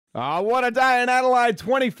Oh, what a day in Adelaide,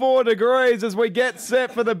 24 degrees as we get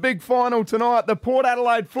set for the big final tonight. The Port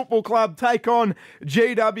Adelaide Football Club take on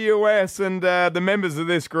GWS, and the members of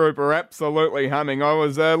this group are absolutely humming. I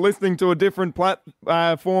was listening to a different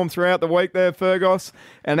platform throughout the week there, Fergus,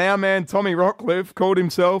 and our man Tommy Rockcliffe called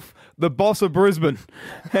himself the boss of Brisbane,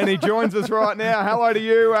 and he joins us right now. Hello to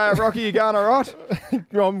you, Rocky. You going all right?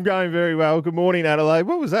 I'm going very well. Good morning, Adelaide.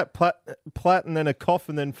 What was that? Plat and then a cough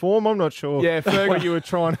and then form? I'm not sure. Yeah, Fergie. What you were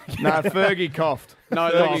trying to No, Fergie coughed. No,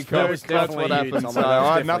 Fergie coughed. That's what happened. So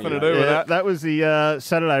I had nothing to do with that. That was the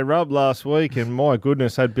Saturday rub last week, and my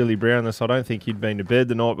goodness, had Billy Brown this. I don't think he'd been to bed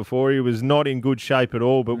the night before. He was not in good shape at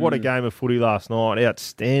all, but what a game of footy last night.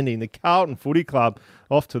 Outstanding. The Carlton Footy Club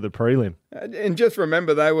off to the prelim. And just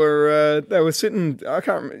remember, they were sitting, I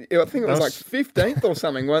can't remember, I think it was like 15th or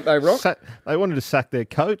something, weren't they, Rock? They wanted to sack their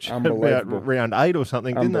coach about round 8 or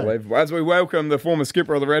something, didn't they? Unbelievable. As we welcome the former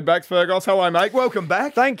skipper of the Redbacks, Fergus. Hello, mate. Welcome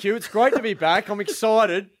back. Thank you. It's great to be back. I'm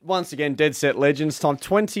excited. Once again, Dead Set Legends time.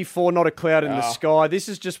 24, not a cloud in the sky. This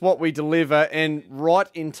is just what we deliver, and right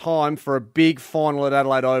in time for a big final at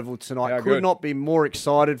Adelaide Oval tonight. Could not be more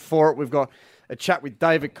excited for it. We've got a chat with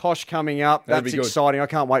David Koch coming up. That's exciting. I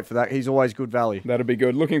can't wait for that. He's always good value. That'll be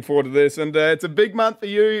good. Looking forward to this. And it's a big month for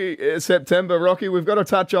you, September, Rocky. We've got to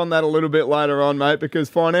touch on that a little bit later on, mate, because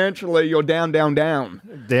financially you're down. Down.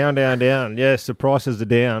 Yes, the prices are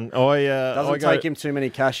down. Doesn't take him too many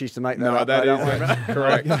cashies to make that up. No, that is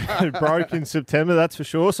correct. Broke in September, that's for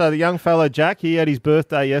sure. So the young fella, Jack, he had his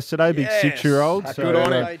birthday yesterday, big 6-year-old. So good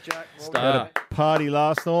on him. Jack. Star. Well Party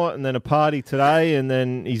last night, and then a party today, and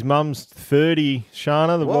then his mum's 30,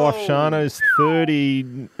 Shana, the wife Shana, is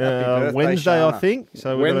 30 Wednesday, Shana. I think.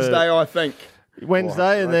 So Wednesday, I think.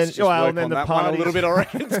 Wednesday, and then the party. a little bit, I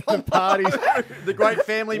reckon. The parties, the great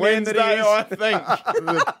family man that he Wednesday, is. I think.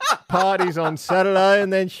 the parties on Saturday,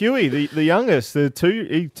 and then Huey, the youngest,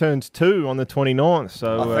 he turns 2 on the 29th.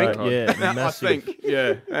 So I think. massive. I think,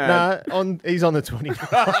 yeah. He's on the 29th.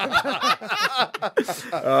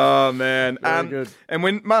 Oh, man. Very good. And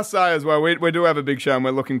we must say as well, we do have a big show and we're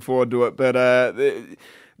looking forward to it. But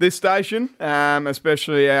this station,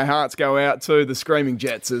 especially our hearts go out to the Screaming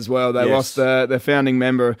Jets as well. They lost their founding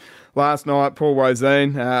member last night, Paul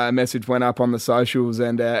Wozine. A message went up on the socials,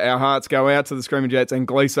 and our hearts go out to the Screaming Jets and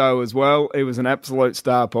Gleeso as well. He was an absolute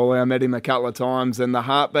star, Paul. I met him a couple of times, and the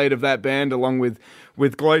heartbeat of that band along with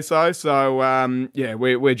Gleeso. So,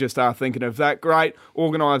 we just are thinking of that great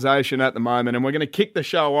organisation at the moment, and we're going to kick the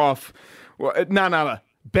show off. Well, none other,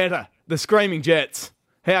 better, the Screaming Jets.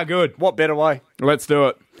 How good. What better way? Let's do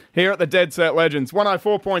it. Here at the Dead Set Legends,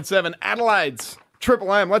 104.7 Adelaide's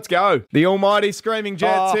Triple M. Let's go. The almighty Screaming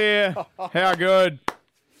Jets here. How good.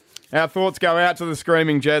 Our thoughts go out to the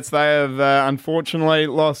Screaming Jets. They have unfortunately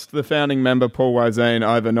lost the founding member, Paul Wozine,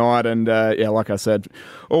 overnight. And like I said,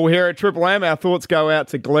 all here at Triple M, our thoughts go out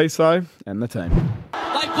to Gleeso and the team.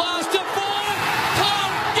 They blast it forward.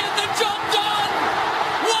 Can't get the job done.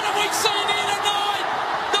 What have we seen here tonight?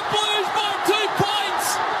 The Blues by 2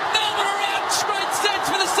 points. Melbourne are out straight sets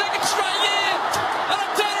for the second straight year. And I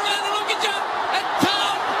turn around and look at you. And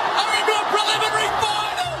Carlton are into a preliminary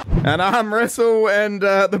final. An arm wrestle, and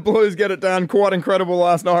the Blues get it done. Quite incredible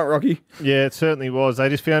last night, Rocky. Yeah, it certainly was. They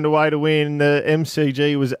just found a way to win. The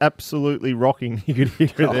MCG was absolutely rocking. You could hear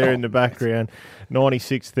it there in the background.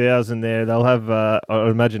 96,000 there. They'll have, I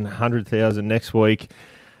imagine, 100,000 next week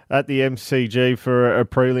at the MCG for a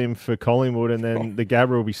prelim for Collingwood, and then the Gabba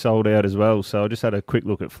will be sold out as well. So I just had a quick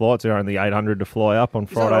look at flights. They're only 800 to fly up on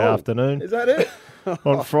Friday afternoon. Is that it?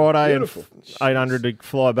 On Friday, beautiful. And 800 to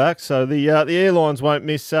fly back. So the airlines won't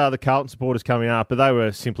miss the Carlton supporters coming up, but they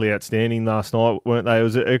were simply outstanding last night, weren't they? It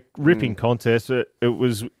was a ripping contest. It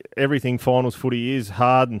was everything finals footy is,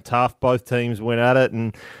 hard and tough. Both teams went at it,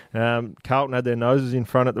 and Carlton had their noses in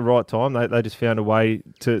front at the right time. They just found a way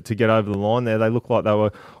to get over the line there. They looked like they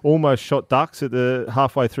were almost shot ducks at the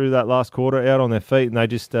halfway through that last quarter, out on their feet, and they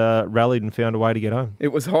just rallied and found a way to get home. It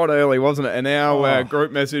was hot early, wasn't it? And our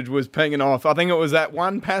group message was pinging off. I think it was that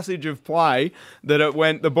one passage of play that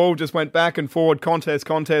the ball just went back and forward, contest,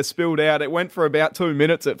 spilled out. It went for about 2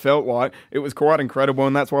 minutes, it felt like. It was quite incredible,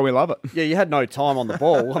 and that's why we love it. Yeah, you had no time on the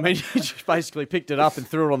ball. I mean, you just basically picked it up and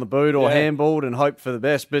threw it on the boot or handballed and hoped for the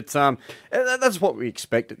best. But that's what we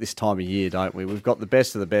expect at this time of year, don't we? We've got the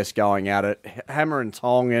best of the best going at it, hammer and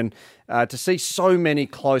tong, and to see so many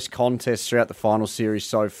close contests throughout the final series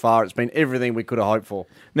so far, it's been everything we could have hoped for.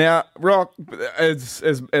 Now, Rock, as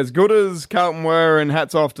good as Carlton were, and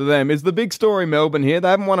hats off to them, is the big story Melbourne here. They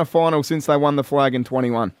haven't won a final since they won the flag in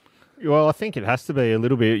 21. Well, I think it has to be a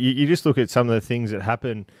little bit. You just look at some of the things that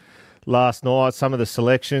happened last night. Some of the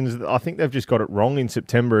selections, I think they've just got it wrong in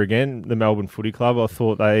September again. The Melbourne Footy Club. I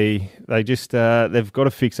thought they've got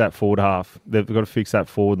to fix that forward half. They've got to fix that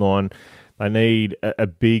forward line. They need a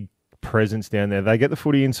big presence down there. They get the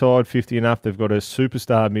footy inside 50 enough. They've got a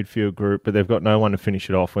superstar midfield group, but they've got no one to finish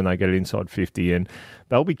it off when they get it inside 50. And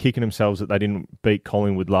they'll be kicking themselves that they didn't beat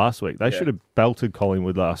Collingwood last week. They should have belted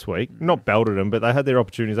Collingwood last week. Not belted them, but they had their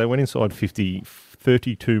opportunities. They went inside 50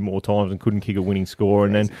 32 more times and couldn't kick a winning score.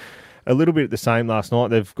 And then a little bit the same last night.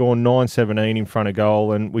 They've gone 9-17 in front of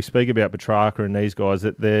goal, and we speak about Petrarca and these guys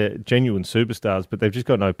that they're genuine superstars, but they've just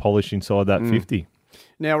got no polish inside that 50.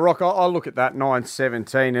 Now, Rock, I look at that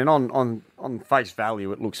 9-17, and on face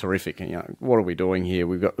value, it looks horrific. And, what are we doing here?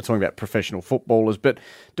 We're talking about professional footballers, but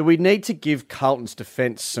do we need to give Carlton's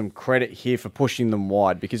defence some credit here for pushing them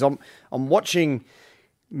wide? Because I'm watching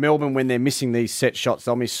Melbourne when they're missing these set shots.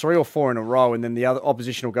 They'll miss 3 or 4 in a row, and then the other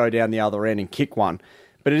opposition will go down the other end and kick one.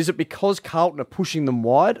 But is it because Carlton are pushing them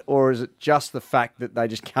wide, or is it just the fact that they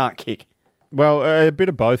just can't kick? Well, a bit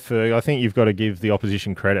of both, Ferg. I think you've got to give the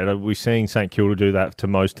opposition credit. We've seen St Kilda do that to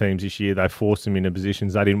most teams this year. They forced them into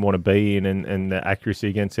positions they didn't want to be in, and the accuracy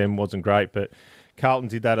against them wasn't great. But Carlton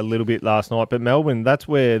did that a little bit last night. But Melbourne, that's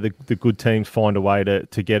where the good teams find a way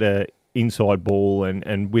to get a inside ball,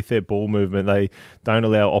 and with their ball movement, they don't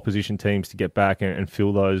allow opposition teams to get back and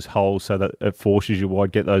fill those holes so that it forces you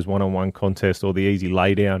wide, get those one-on-one contests or the easy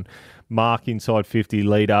lay-down. Mark inside 50,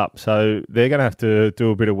 lead up. So they're going to have to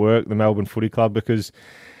do a bit of work, the Melbourne Footy Club, because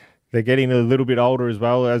they're getting a little bit older as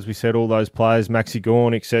well. As we said, all those players, Maxi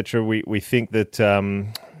Gawn, etc. We think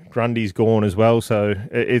that Grundy's gone as well. So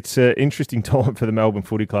it's an interesting time for the Melbourne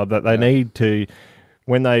Footy Club that they need to,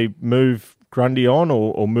 when they move Grundy on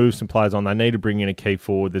or move some players on, they need to bring in a key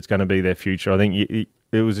forward that's going to be their future. I think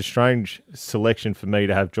it was a strange selection for me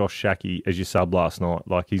to have Josh Shackey as your sub last night.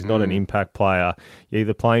 Like, he's not an impact player. You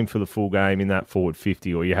either play him for the full game in that forward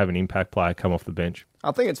 50 or you have an impact player come off the bench.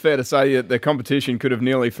 I think it's fair to say that the competition could have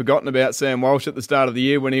nearly forgotten about Sam Walsh at the start of the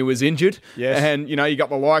year when he was injured. Yes. And, you got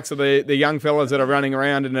the likes of the young fellas that are running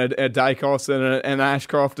around in a Dacos and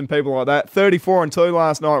Ashcroft and people like that. 34 and 2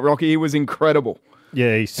 last night, Rocky. He was incredible.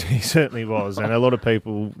 Yeah, he certainly was. And a lot of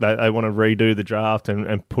people, they want to redo the draft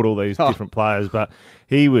and put all these different players. But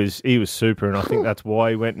he was super, and I think that's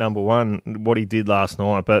why he went number one, what he did last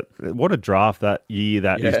night. But what a draft that year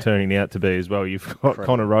that is turning out to be as well. You've got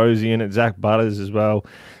Connor Rosie in it, Zach Butters as well,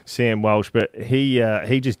 Sam Welsh. But he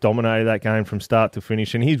just dominated that game from start to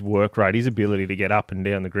finish. And his work rate, his ability to get up and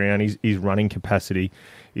down the ground, his running capacity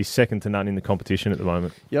is second to none in the competition at the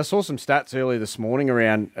moment. Yeah, I saw some stats earlier this morning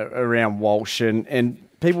around Walsh, and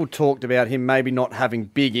people talked about him maybe not having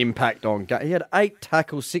big impact on game. He had 8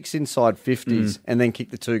 tackles, 6 inside 50s, and then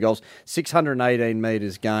kicked the 2 goals. 618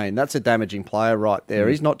 metres gained. That's a damaging player right there.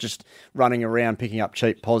 He's not just running around picking up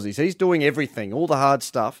cheap posies. He's doing everything, all the hard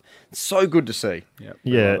stuff. It's so good to see. Yep,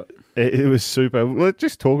 yeah, it was super. Let's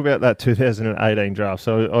just talk about that 2018 draft.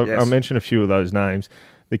 So I mentioned a few of those names.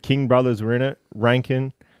 The King brothers were in it.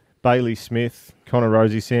 Rankin, Bailey Smith, Connor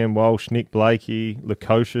Rosie, Sam Walsh, Nick Blakey,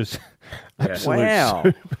 Lukosius. Absolute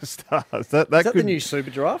superstars. Is that the new super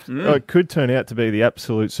draft? It could turn out to be the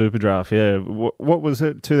absolute super draft, yeah. What was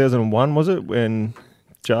it, 2001, was it, when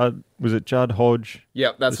Judd Hodge?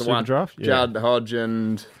 Yep, that's the one. Draft? Yeah. Judd Hodge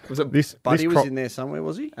and... Was it Buddy was in there somewhere,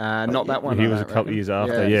 was he? Not that one. He was a couple of years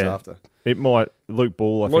after, yeah. It might... Luke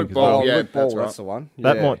Ball, I think. Luke Ball, yeah, Luke Ball, that's the one.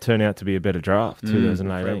 That might turn out to be a better draft,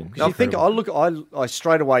 2018. I think I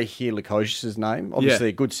straight away hear Lukosius' name. Obviously,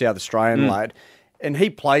 a good South Australian lad. And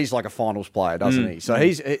he plays like a finals player, doesn't he? So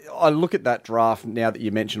I look at that draft now that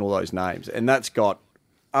you mention all those names, and that's got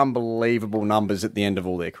unbelievable numbers at the end of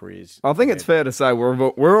all their careers. I think it's fair to say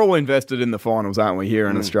we're all invested in the finals, aren't we, here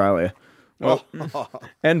in Australia? Well,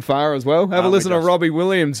 and far as well. Have a listen to Robbie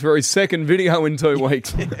Williams for his second video in 2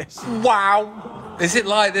 weeks. Wow. Is it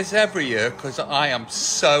like this every year? Because I am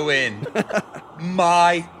so in.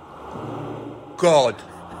 My God.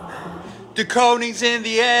 De Koning's in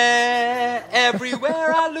the air,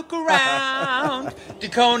 everywhere I look around. De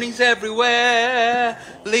Koning's everywhere,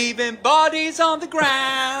 leaving bodies on the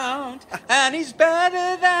ground. And he's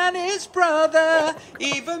better than his brother,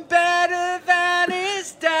 even better than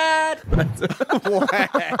his dad.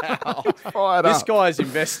 Wow. This guy's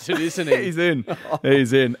invested, isn't he? He's in.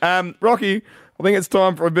 He's in. Rocky, I think it's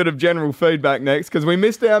time for a bit of general feedback next, because we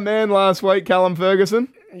missed our man last week, Callum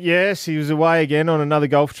Ferguson. Yes, he was away again on another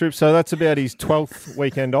golf trip, so that's about his 12th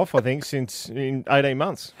weekend off, I think, since in 18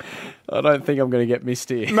 months. I don't think I'm going to get missed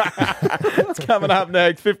here. It's coming up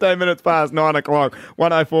next, 15 minutes past 9 o'clock,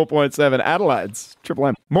 104.7 Adelaide's Triple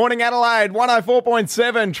M. Morning Adelaide,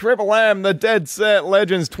 104.7 Triple M, the Dead Set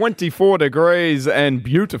Legends, 24 degrees and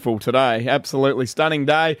beautiful today. Absolutely stunning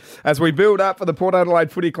day as we build up for the Port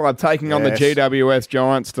Adelaide Footy Club taking on the GWS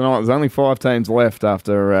Giants tonight. There's only 5 teams left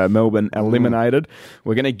after Melbourne eliminated.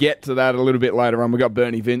 We're going to get to that a little bit later on. We've got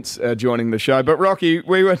Bernie Vince joining the show. But Rocky,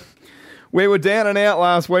 we were down and out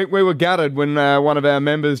last week. We were gutted when one of our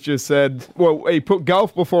members just said, well, he put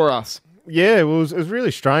golf before us. Yeah, it was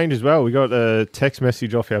really strange as well. We got a text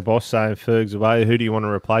message off our boss saying Ferg's away. Who do you want to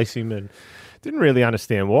replace him? And didn't really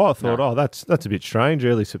understand why. I thought, that's a bit strange,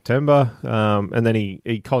 early September. And then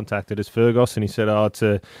he contacted us, Fergus, and he said, it's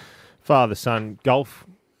a father-son golf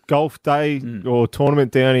day or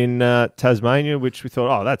tournament down in Tasmania, which we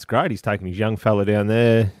thought, that's great. He's taking his young fella down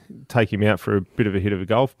there, take him out for a bit of a hit of a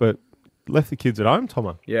golf, but left the kids at home,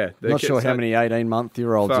 Tomo. Yeah. Not sure how many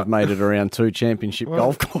 18-month-year-olds have made it around 2 championship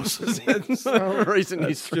golf courses in recent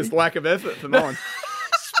history. Just lack of effort for mine.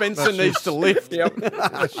 Spencer needs to lift. Yep.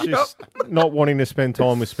 It's just not wanting to spend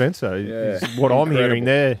time with Spencer is what I'm hearing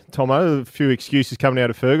there, Tomo. A few excuses coming out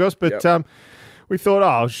of Fergus, but we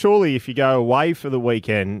thought, surely if you go away for the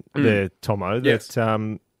weekend there, Tomo,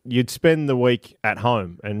 that you'd spend the week at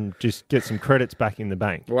home and just get some credits back in the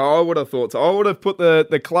bank. Well, I would have thought so. I would have put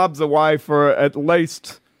the clubs away for at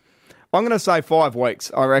least, I'm going to say 5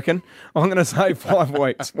 weeks, I reckon. I'm going to say 5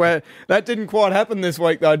 weeks. Where that didn't quite happen this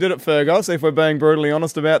week, though, did it, Fergus, if we're being brutally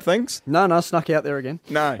honest about things? No, snuck out there again.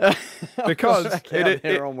 No. Because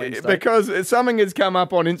because something has come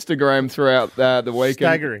up on Instagram throughout the week.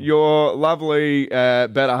 Staggering. Your lovely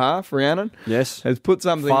better half, Rhiannon, has put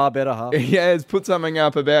something... Far better half. Yeah, has put something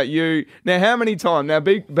up about you. Now, how many times... Now,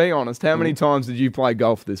 be honest, how many times did you play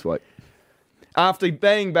golf this week? After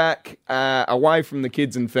being back away from the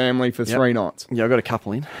kids and family for 3 nights. Yeah, I got a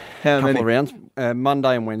couple in. How couple many? of rounds.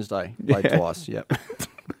 Monday and Wednesday. Played twice, yep.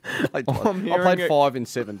 I played 5 in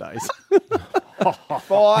 7 days.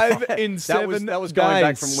 5 in 7 days. That was going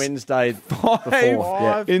back from Wednesday.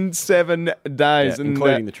 5 in 7 days. Yeah,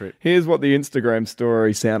 including the trip. Here's what the Instagram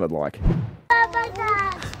story sounded like.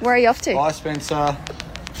 Where are you off to? Hi, Spencer.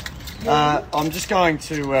 I'm just going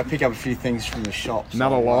to pick up a few things from the shop.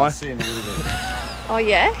 Another lie. See you in a little bit. Oh,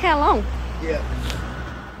 yeah? How long? Yeah.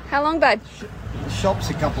 How long, babe? The shop's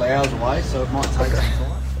a couple of hours away, so it might take some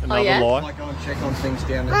time. Another yeah? lie. I might go and check on things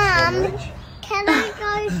down at Swan Ridge. Can I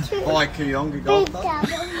go to By Kooyonga Golf Club.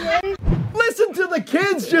 BW? Listen to the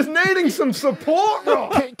kids just needing some support,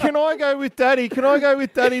 Rob. Can I go with Daddy? Can I go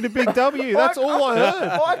with Daddy to Big W? That's all I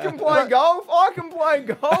heard. I can play golf. I can play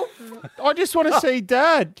golf. I just want to see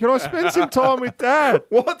Dad. Can I spend some time with Dad?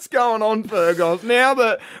 What's going on, Fergus? Now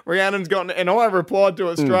that Rhiannon's gotten... And I replied to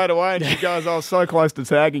it straight away, and she goes, I was so close to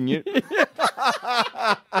tagging you.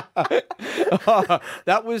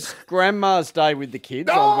 That was Grandma's day with the kids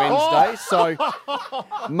on Wednesday, so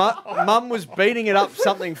Mum was beating it up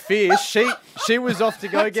something fierce. She was off to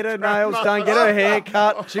go get her nails done, get her hair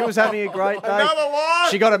cut. She was having a great day. Another lie.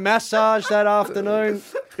 She got a massage that afternoon.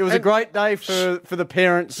 It was a great day for the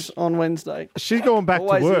parents on Wednesday. She's going back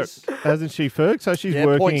Always to work, is. hasn't she, Ferg? So she's Yeah,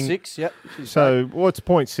 working. 0.6, yep. So what's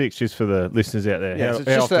 0.6 just for the listeners out there? Yeah, How- so it's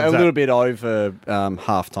how just often's a that? little bit over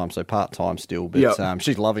half-time, so part-time still. But Yep.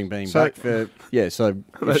 she's loving being So- back for... Yeah, so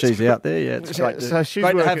if she's out there, it's great. So she's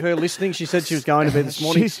great to have working- her listening. She said she was going to bed this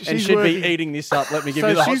morning, She's and she'd working- be eating this up. Let me give So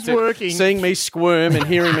you the hot she's tip. working- Seeing me squirm and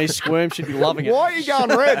hearing me squirm, she'd be loving it. Why are you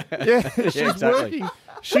going red? Yeah, she's exactly. working.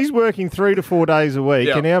 She's working 3 to 4 days a week,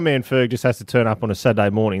 Yeah. and our man Ferg just has to turn up on a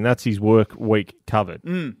Saturday morning. That's his work week covered.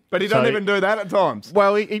 But he don't So- even do that at times.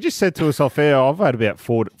 Well, he just said to us off air, I've had about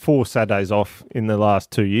four Saturdays off in the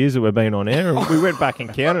last 2 years that we've been on air, and we went back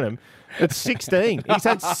and counted them. It's 16. He's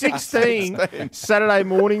had 16 Saturday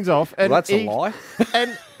mornings off. And Well, that's a lie.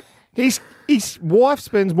 And his wife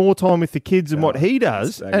spends more time with the kids than what he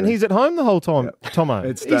does, staggering. and he's at home the whole time, Tomo.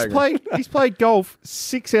 It's He's staggering. played golf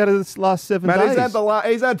 6 out of the last 7 Man, days.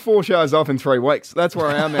 he's had 4 shows off in 3 weeks. That's where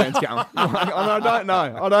our man's going. And I don't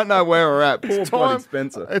know. I don't know where we're at. Poor bloody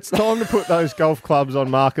Spencer. It's time to put those golf clubs on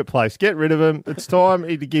marketplace. Get rid of them. It's time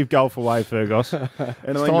to give golf away, Fergus.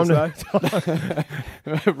 Anything to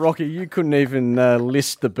say? Rocky, you couldn't even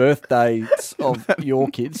list the birthdays of your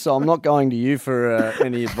kids, so I'm not going to you for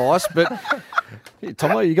any advice. But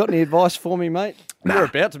Tomo, you got any advice for me, mate? You're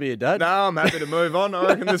about to be a dad. No, I'm happy to move on. I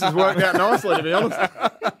reckon this has worked out nicely, to be honest.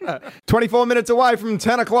 24 minutes away from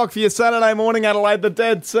 10 o'clock for your Saturday morning, Adelaide. The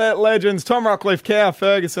Dead Set Legends, Tom Rockcliffe, Cow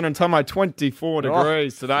Ferguson and Tomo, 24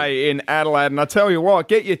 degrees today in Adelaide. And I tell you what,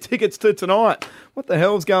 get your tickets to tonight. What the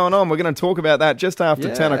hell's going on? We're going to talk about that just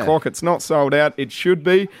after 10 o'clock. It's not sold out. It should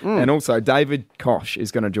be. And also, David Koch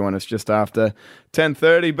is going to join us just after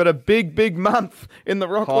 10:30. But a big, big month in the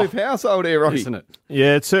Rockcliffe household here, Rocky. Isn't it?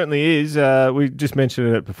 Yeah, it certainly is. We just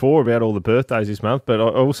mentioned it before about all the birthdays this month, but I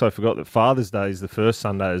also forgot that Father's Day is the first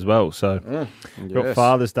Sunday as well. So we've got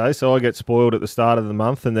Father's Day, so I get spoiled at the start of the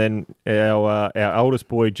month. And then our oldest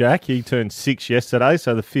boy, Jack, he turned 6 yesterday,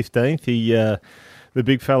 so the 15th, the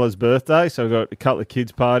big fella's birthday, so we've got a couple of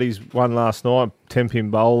kids' parties, one last night, 10-pin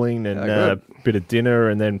bowling and a bit of dinner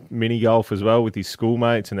and then mini golf as well with his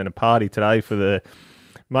schoolmates and then a party today for the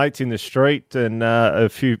mates in the street and a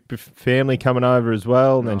few family coming over as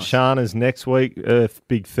well. And then Shana's next week,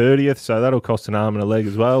 big 30th, so that'll cost an arm and a leg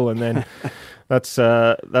as well. And then that's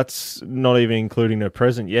not even including a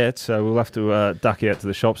present yet, so we'll have to duck out to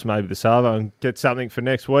the shops maybe this Arvo and get something for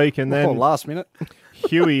next week. And then last minute.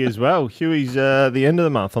 Huey as well. Huey's the end of the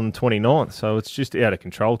month on the 29th, so it's just out of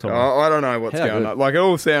control, Tom. I don't know what's going on. Like, it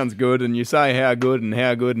all sounds good, and you say how good and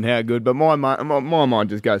how good and how good, but my mind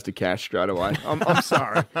just goes to cash straight away. I'm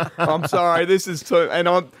sorry. I'm sorry. This is too... And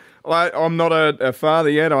I'm not a father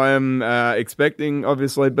yet. I am expecting,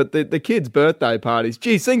 obviously, but the kids' birthday parties,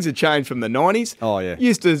 geez, things have changed from the 90s. Oh, yeah.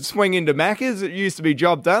 Used to swing into Macca's. It used to be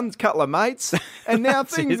job done, a couple of mates. And now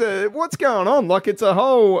things are... What's going on? Like, it's a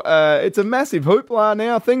whole... it's a massive hoopla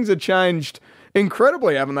now. Things have changed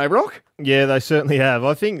incredibly, haven't they, Rock? Yeah, they certainly have.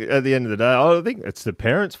 I think at the end of the day, I think it's the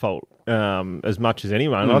parents' fault as much as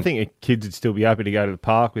anyone. I think kids would still be happy to go to the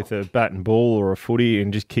park with a bat and ball or a footy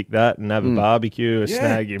and just kick that and have a barbecue, a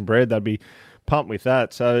snag in bread. They'd be pumped with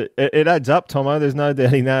that. So it adds up, Tomo. There's no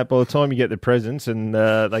doubting that. By the time you get the presents, and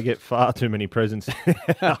they get far too many presents,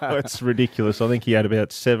 it's ridiculous. I think he had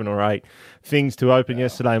about 7 or 8 things to open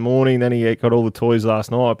yesterday morning. Then he got all the toys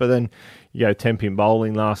last night. But then you go 10-pin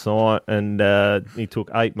bowling last night, and he took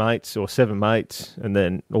 8 mates or 7 mates, and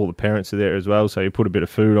then all the parents are there as well. So you put a bit of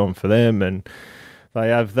food on for them, and they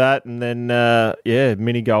have that, and then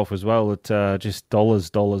mini golf as well. It's just dollars.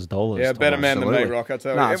 Yeah, better man than me, Rock. I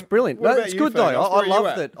tell you. It's brilliant. What about It's you, good though. Fergus? I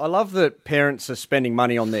love that. I love that parents are spending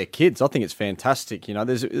money on their kids. I think it's fantastic. You know,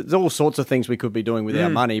 there's all sorts of things we could be doing with our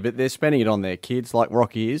money, but they're spending it on their kids, like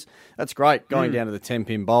Rocky is. That's great. Going down to the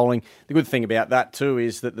 10-pin bowling. The good thing about that too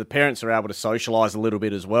is that the parents are able to socialise a little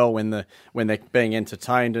bit as well when they're being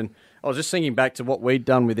entertained. And I was just thinking back to what we'd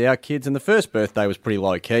done with our kids, and the first birthday was pretty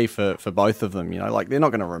low key for both of them. You know, like they're not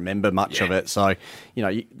going to remember much of it. So, you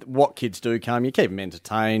know, what kids do come, you keep them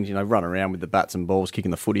entertained. You know, run around with the bats and balls, kicking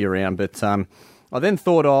the footy around. But I then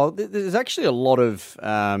thought, there's actually a lot of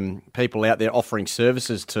people out there offering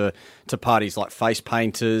services to parties like face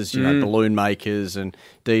painters, you know, balloon makers and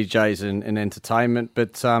DJs and entertainment.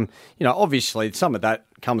 But you know, obviously some of that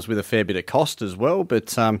comes with a fair bit of cost as well.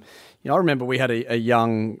 But you know, I remember we had a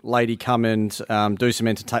young lady come and do some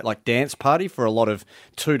dance party for a lot of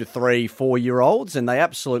 2 to 3, 4-year-olds, and they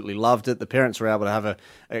absolutely loved it. The parents were able to have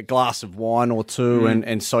a glass of wine or two and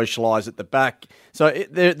socialise at the back. So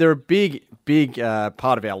they're a big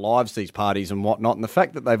part of our lives, these parties and whatnot. And the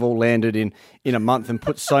fact that they've all landed in a month and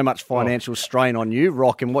put so much financial strain on you,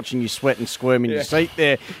 Rock, and watching you sweat and squirm in your seat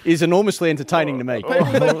there is enormously entertaining to me.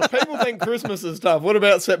 People think Christmas is tough. What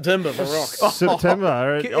about September for Rock?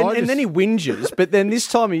 September. And then he whinges, but then this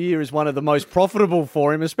time of year is one of the most profitable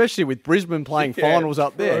for him, especially with Brisbane playing finals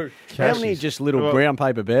up there. How many just little brown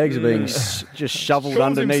paper bags are being just shoveled Calls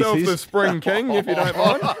underneath himself his... the Spring King, if you don't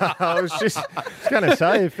mind. I was just going to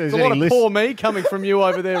say, if there's There's a lot any of poor me coming from you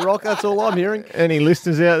over there, Rock. That's all I'm hearing. any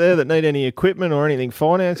listeners out there that need any equipment or anything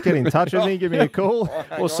finance, get in touch with me, give me a call.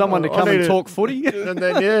 Or someone to come and talk footy. And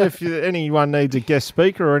then, if anyone needs a guest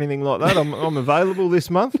speaker or anything like that, I'm available this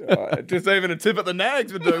month. Just even a tip at the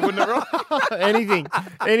nags would do, wouldn't it, Rock? Anything.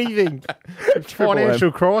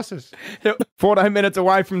 Financial crisis. 14 minutes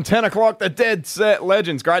away from 10 o'clock, the Dead Set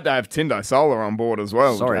Legends. Great to have Tindo Solar on board as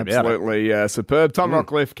well. Sorry about it. Absolutely superb. Tom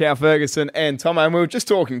Rockcliffe, Cow Ferguson and Tomo. And we were just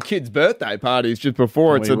talking kids' birthday parties just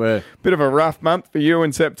before. It's a bit of a rough month for you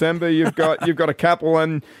in September. You've got a couple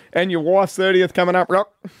and your wife's 30th coming up,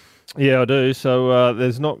 Rock. Yeah, I do. So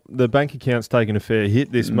the bank account's taking a fair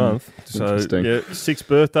hit this month. So yeah, 6th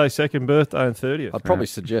birthday, 2nd birthday, and 30th. I'd probably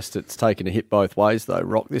suggest it's taken a hit both ways, though,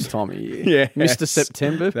 Rock, this time of year. Yeah. Mr.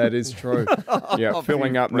 September. That is true. Yeah,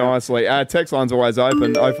 filling up nicely. Text line's always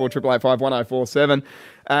open, 048885 1047.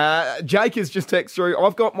 Jake has just texted through,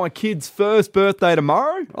 I've got my kid's first birthday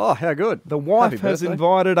tomorrow. Oh, how good. The wife Happy has birthday.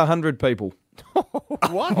 invited 100 people.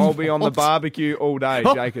 What? I'll be on the barbecue all day,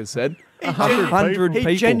 Jake has said. 100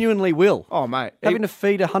 people. He genuinely will. Oh, mate. Having to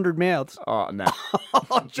feed 100 mouths. Oh, no.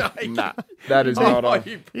 Oh, Jake. Nah, that is not on.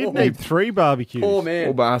 You'd need 3 barbecues. Poor man.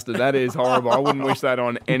 Poor bastard. That is horrible. I wouldn't wish that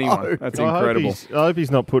on anyone. No. That's I incredible. hope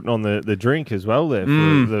he's not putting on the drink as well there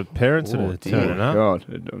for the parents that are turning up. God.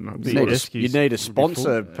 You need a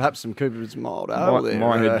sponsor, perhaps some Cooper's Mild Ale there.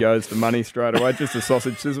 My head goes to money straight away. Just a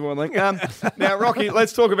sausage sizzle, I think. Now, Rocky,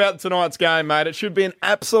 let's talk about tonight's game, mate. It should be an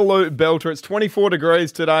absolute belter. It's 24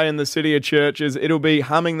 degrees today in the city of Churches. It'll be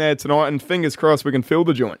humming there tonight, and fingers crossed we can fill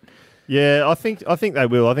the joint. Yeah, I think they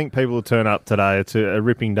will. I think people will turn up today. It's a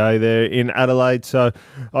ripping day there in Adelaide, so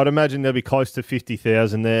I'd imagine there'll be close to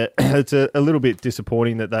 50,000 there. It's a little bit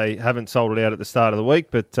disappointing that they haven't sold it out at the start of the week,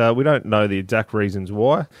 but we don't know the exact reasons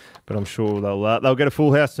why. But I'm sure they'll get a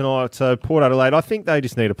full house tonight. So Port Adelaide, I think they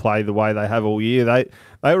just need to play the way they have all year.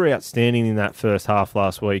 They were outstanding in that first half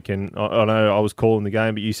last week, and I know I was calling the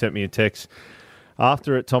game, but you sent me a text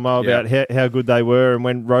after it, Tomo, about how good they were. And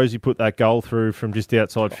when Rosie put that goal through from just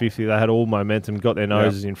outside 50, they had all momentum, got their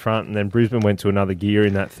noses in front, and then Brisbane went to another gear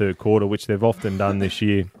in that third quarter, which they've often done this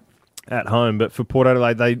year at home. But for Port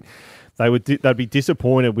Adelaide, they'd be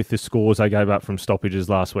disappointed with the scores they gave up from stoppages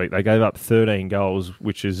last week. They gave up 13 goals,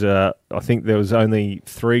 which is, I think there was only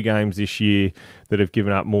 3 games this year that have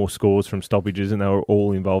given up more scores from stoppages, and they were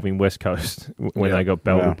all involving West Coast when they got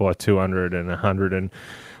belted by 200 and 100 and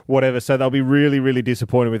whatever. So they'll be really, really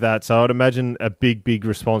disappointed with that. So I'd imagine a big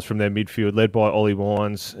response from their midfield, led by Ollie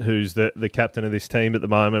Wines, who's the captain of this team at the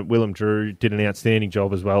moment. Willem Drew did an outstanding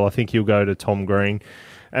job as well. I think he'll go to Tom Green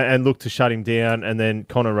and look to shut him down, and then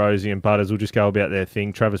Connor Rosie and Butters will just go about their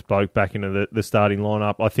thing. Travis Bloke back into the starting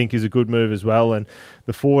lineup, I think, is a good move as well. And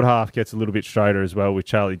the forward half gets a little bit straighter as well with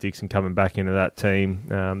Charlie Dixon coming back into that team.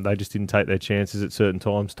 They just didn't take their chances at certain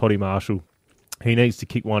times. Toddy Marshall, he needs to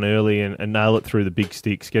kick one early and nail it through the big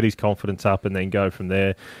sticks, get his confidence up, and then go from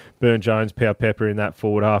there. Burn-Jones, Pepper in that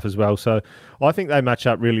forward half as well. So I think they match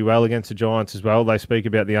up really well against the Giants as well. They speak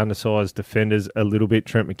about the undersized defenders a little bit,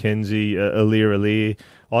 Trent McKenzie, Alir.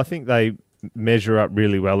 I think they measure up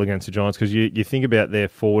really well against the Giants, because you think about their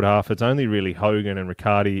forward half, it's only really Hogan and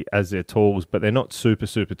Riccardi as their talls, but they're not super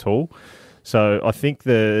tall. So I think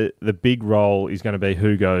the big role is going to be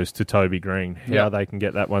who goes to Toby Green, how they can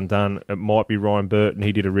get that one done. It might be Ryan Burton.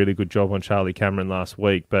 He did a really good job on Charlie Cameron last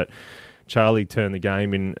week, but Charlie turned the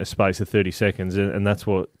game in a space of 30 seconds, and that's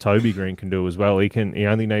what Toby Green can do as well. He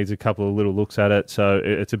only needs a couple of little looks at it, so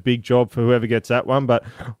it's a big job for whoever gets that one. But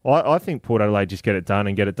I think Port Adelaide just get it done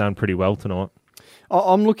and get it done pretty well tonight.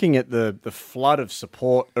 I'm looking at the flood of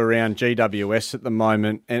support around GWS at the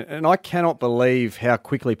moment, and I cannot believe how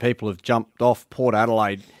quickly people have jumped off Port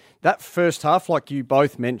Adelaide. That first half, like you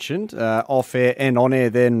both mentioned, off-air and on-air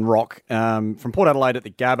then, Rock, from Port Adelaide at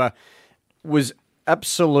the Gabba, was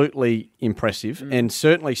absolutely impressive, and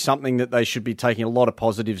certainly something that they should be taking a lot of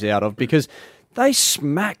positives out of, because they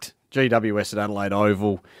smacked GWS at Adelaide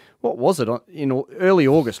Oval. What was it? In early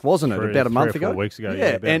August, wasn't it? About a month ago? 4 weeks ago.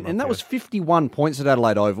 Yeah, and that was 51 points at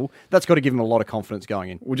Adelaide Oval. That's got to give them a lot of confidence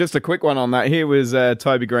going in. Well, just a quick one on that. Here was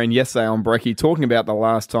Toby Green yesterday on Brekkie talking about the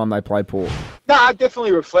last time they played Port. No, I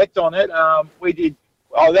definitely reflect on it.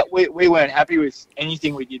 We weren't happy with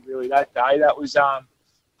anything we did really that day. That was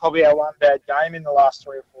probably our one bad game in the last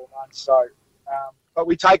 3 or 4 months. So, but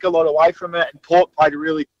we take a lot away from it. And Port played a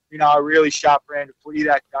really sharp brand of footy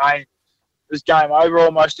that game. It was game over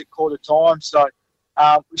almost at quarter time. So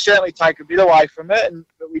we certainly take a bit away from it,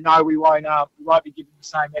 but we know we won't be giving the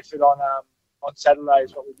same effort on Saturday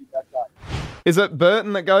as what we did that day. Is it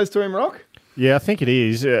Burton that goes to him, Rock? Yeah, I think it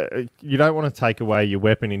is. You don't want to take away your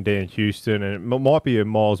weapon in Dan Houston, and it might be a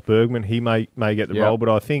Miles Bergman. He may get the role, but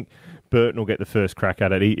I think Burton will get the first crack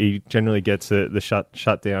at it. He generally gets the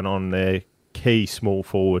shutdown on their key small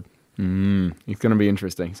forward. It's going to be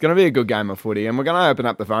interesting. It's going to be a good game of footy, and we're going to open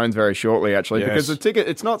up the phones very shortly, actually, because the ticket,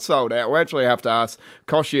 it's not sold out. We actually have to ask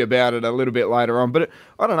Koch about it a little bit later on, but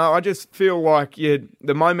I don't know, I just feel like the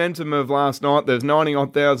momentum of last night, there's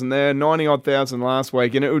 90-odd thousand there, 90-odd thousand last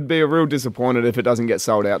week, and it would be a real disappointment if it doesn't get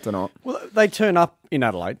sold out tonight. Well, they turn up in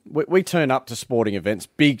Adelaide. We turn up to sporting events,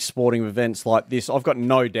 big sporting events like this. I've got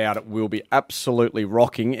no doubt it will be absolutely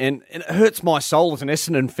rocking, and it hurts my soul as an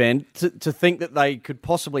Essendon fan to think that they could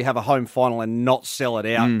possibly have a home final and not sell it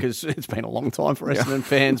out, because it's been a long time for Essendon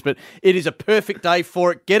fans, but it is a perfect day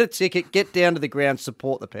for it. Get a ticket, get down to the ground,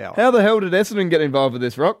 support the power. How the hell did Essendon get involved with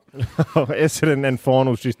this, Rock? Essendon and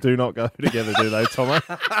finals just do not go together, do they, Tomo?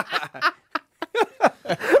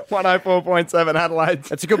 104.7 Adelaide.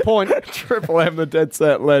 That's a good point. Triple M, the Dead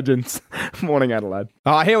Set Legends. Morning, Adelaide.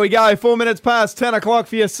 Here we go. 4 minutes past 10 o'clock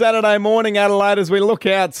for your Saturday morning, Adelaide, as we look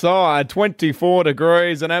outside. 24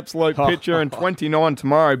 degrees, an absolute picture, and 29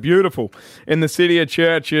 tomorrow. Beautiful in the city of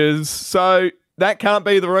Churches. So that can't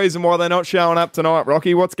be the reason why they're not showing up tonight,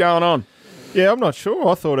 Rocky. What's going on? Yeah, I'm not sure.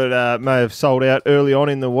 I thought it may have sold out early on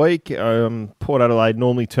in the week. Port Adelaide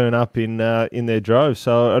normally turn up in their drove,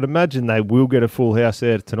 so I'd imagine they will get a full house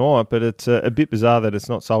there tonight, but it's a bit bizarre that it's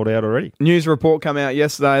not sold out already. News report come out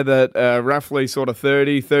yesterday that roughly sort of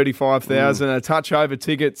 35,000, a touch over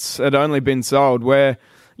tickets had only been sold, where,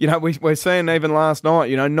 you know, we're seeing even last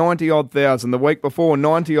night, 90-odd thousand. The week before,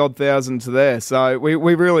 90-odd thousand to there. So we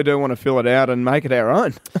really do want to fill it out and make it our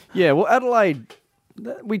own. Yeah, well, Adelaide...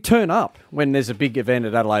 we turn up when there's a big event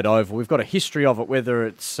at Adelaide Oval. We've got a history of it, whether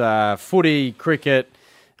it's footy, cricket,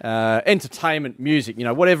 entertainment, music,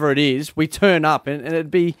 whatever it is, we turn up. And it'd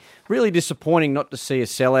be really disappointing not to see a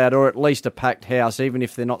sellout or at least a packed house, even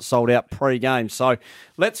if they're not sold out pre-game. So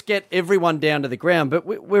let's get everyone down to the ground. But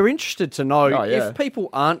we're interested to know if people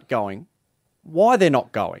aren't going, why they're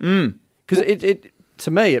not going. Because to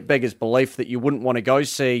me, it beggars belief that you wouldn't want to go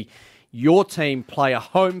see your team play a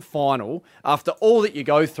home final after all that you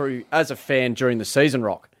go through as a fan during the season,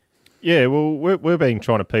 Rock. Yeah, well, we've been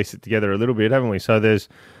trying to piece it together a little bit, haven't we? So there's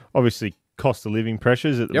obviously cost of living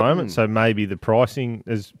pressures at the moment, so maybe the pricing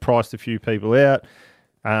has priced a few people out,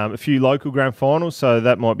 a few local grand finals, so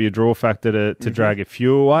that might be a draw factor to drag a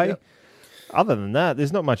few away. Yep. Other than that,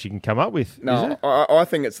 there's not much you can come up with. No, I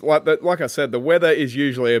think it's like I said, the weather is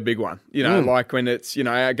usually a big one. Like when it's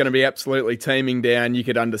going to be absolutely teeming down, you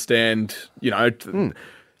could understand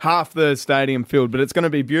half the stadium filled, but it's going to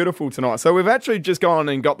be beautiful tonight. So we've actually just gone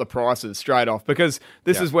and got the prices straight off, because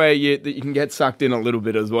this is where you can get sucked in a little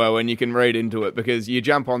bit as well, and you can read into it, because you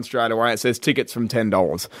jump on straight away. It says tickets from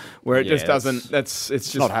 $10, where it just doesn't. It's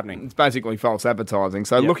just not happening. It's basically false advertising.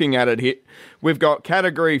 So looking at it here, we've got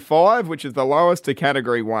Category 5, which is the lowest, to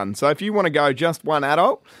Category 1. So if you want to go just one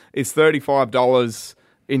adult, it's $35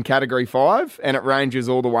 in Category 5, and it ranges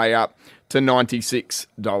all the way up to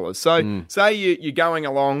 $96. So say you're going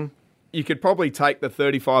along, you could probably take the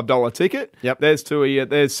 $35 ticket. Yep. There's two of you.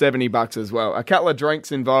 There's $70 as well. A couple of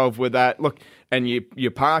drinks involved with that. Look, and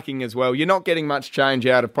you're parking as well. You're not getting much change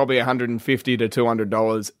out of probably $150 to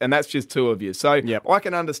 $200, and that's just two of you. So I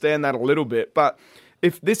can understand that a little bit. But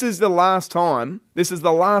if this is the last time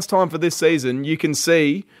for this season, you can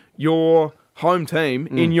see your home team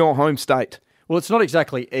in your home state. Well, it's not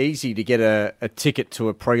exactly easy to get a ticket to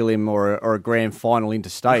a prelim or a grand final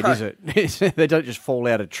interstate, is it? They don't just fall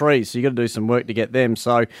out of trees, so you've got to do some work to get them.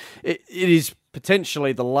 So it is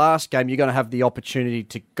potentially the last game you're going to have the opportunity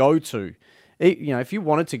to go to. If you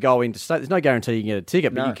wanted to go interstate, there's no guarantee you can get a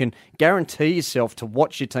ticket, but you can guarantee yourself to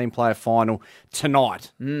watch your team play a final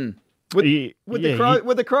tonight. Would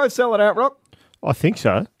the Crows sell it out, Rock? I think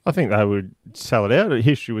so. I think they would sell it out.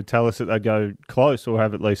 History would tell us that they'd go close or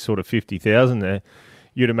have at least sort of 50,000 there.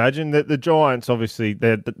 You'd imagine that the Giants, obviously,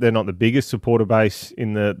 they're not the biggest supporter base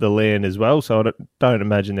in the land as well, so I don't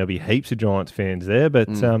imagine there'll be heaps of Giants fans there, but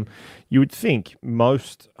you would think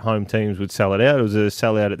most home teams would sell it out. It was a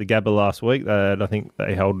sellout at the Gabba last week. I think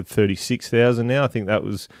they held 36,000 now. I think that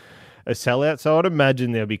was a sellout, so I'd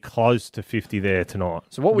imagine there'll be close to 50 there tonight.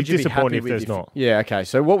 So what would you be happy if with there's not? Yeah, okay.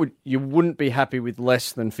 So you wouldn't be happy with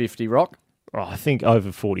less than 50, Rock? Oh, I think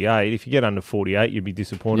over 48. If you get under 48, you'd be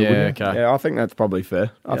disappointed. Yeah, okay. Yeah, I think that's probably fair.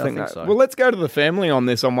 I think so. Well, let's go to the family on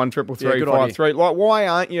this on 133353. Like, why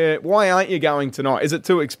aren't you going tonight? Is it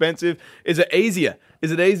too expensive? Is it easier?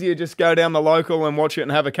 Is it easier just go down the local and watch it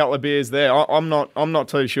and have a couple of beers there? I'm not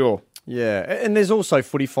too sure. Yeah, and there's also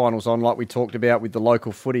footy finals on, like we talked about with the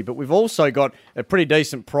local footy, but we've also got a pretty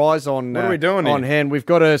decent prize on. What are we doing on hand? We've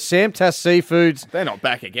got a Sam Tass Seafoods. They're not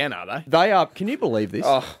back again, are they? They are. Can you believe this?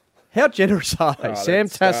 How generous are they? Sam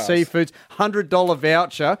Tass Seafoods, $100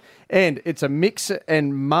 voucher, and it's a mix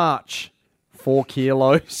and march. 4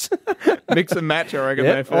 kilos. Mix and match, I reckon.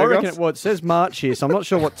 Yep, I reckon it says March here, so I'm not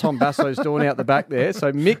sure what Tom Basso's doing out the back there.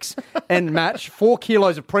 So mix and match, 4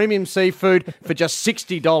 kilos of premium seafood for just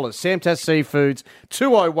 $60. Sam Tass Seafoods,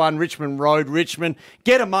 201 Richmond Road, Richmond.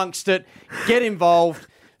 Get amongst it. Get involved.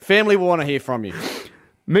 Family will want to hear from you.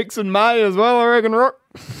 Mix and May as well, I reckon, Rock.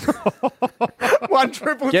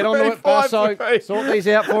 1-3-3-5. Get on to it, Basso. Sort these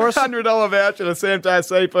out for us. $100 voucher to Sam Tass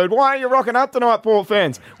Seafood. Why aren't you rocking up tonight, Port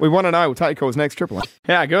fans? We want to know. We'll take calls next, Triple A.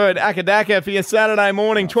 How good. Akadaka for your Saturday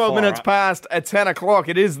morning, 12 minutes past at 10 o'clock.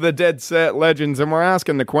 It is the Dead Set Legends, and we're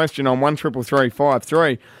asking the question on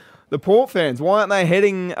 133353. The Port fans, why aren't they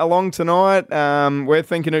heading along tonight? We're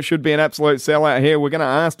thinking it should be an absolute sellout here. We're going to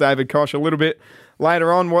ask David Koch a little bit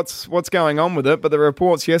later on what's going on with it. But the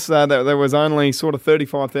reports yesterday that there was only sort of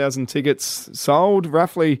 35,000 tickets sold,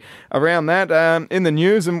 roughly around that, in the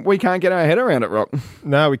news, and we can't get our head around it, Rock.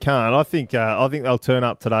 No, we can't. I think they'll turn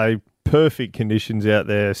up today. Perfect conditions out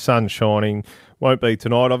there, sun shining. Won't be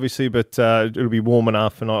tonight, obviously, but it'll be warm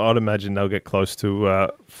enough, and I'd imagine they'll get close to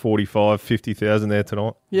 45,000, 50,000 there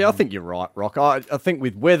tonight. Yeah, I think you're right, Rock. I think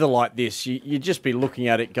with weather like this, you'd just be looking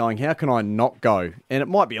at it going, how can I not go? And it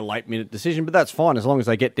might be a late-minute decision, but that's fine as long as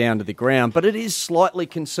they get down to the ground. But it is slightly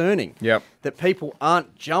concerning that people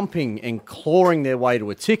aren't jumping and clawing their way to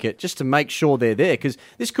a ticket just to make sure they're there, because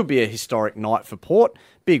this could be a historic night for Port.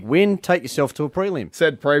 Big win, take yourself to a prelim.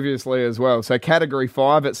 Said previously as well. So Category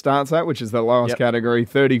 5 it starts at, which is the lowest category,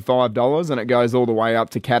 $35, and it goes all the way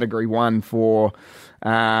up to Category 1 for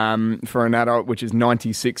an adult, which is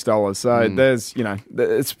 $96. So there's,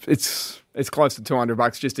 it's close to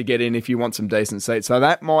 $200 just to get in if you want some decent seats. So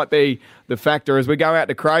that might be the factor. As we go out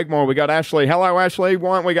to Craigmore, we got Ashley. Hello, Ashley.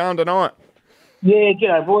 Why aren't we going tonight? Yeah,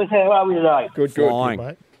 g'day, boys. How are we today? Good. Flying. Good,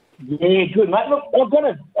 mate. Yeah, good, mate. Look, I've got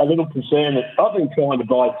a little concern that I've been trying to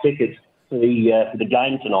buy tickets for the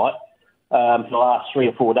game tonight for the last 3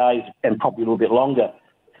 or 4 days, and probably a little bit longer.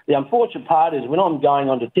 The unfortunate part is when I'm going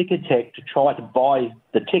onto Ticketek to try to buy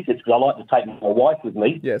the tickets, because I like to take my wife with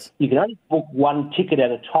me, you can only book one ticket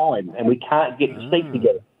at a time, and we can't get the seat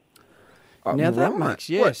together. Now that makes,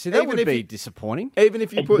 see, that would be disappointing. Even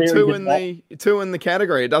if you put two in the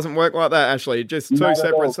category, it doesn't work like that, Ashley. Just two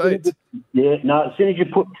separate seats. As soon as you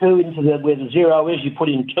put two into where the zero is, you put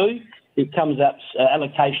in two, it comes up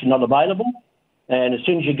allocation not available, and as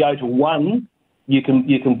soon as you go to one, you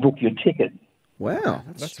can book your ticket. Wow,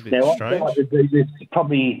 that's a bit strange. I've tried to do this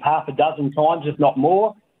probably half a dozen times, if not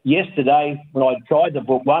more. Yesterday, when I tried to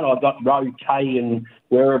book one, I got row K and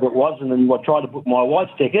wherever it was, and then I tried to book my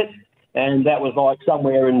wife's ticket, and that was like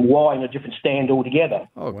somewhere in Y in a different stand altogether.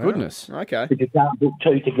 Oh, goodness. Okay. But you can't book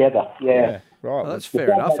two together. Yeah. Right. Well, that's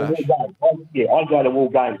fair enough, Ash. I go to all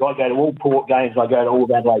games. I go to all Port games. I go to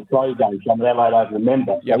all Adelaide Pro games. I'm an Adelaide Oval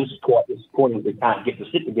member. So this is quite disappointing we can't get to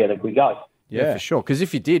sit together if we go. Yeah, for sure. Because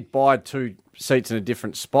if you did buy two seats in a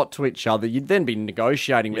different spot to each other, you'd then be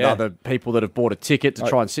negotiating with other people that have bought a ticket to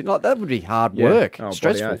try and sit. Like, that would be hard work. Oh,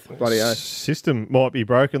 stressful. Bloody oath. System might be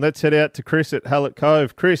broken. Let's head out to Chris at Hallett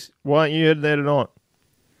Cove. Chris, why aren't you heading there tonight?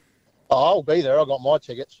 Oh, I'll be there. I got my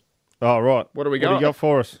tickets. Oh, right. What do we What do you got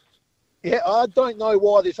for us? Yeah, I don't know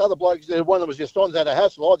why this other bloke, the one that was just on's had a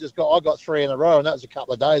hassle. I got 3 in a row, and that was a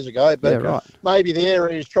couple of days ago. But maybe the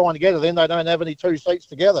area is trying to get it in. They don't have any two seats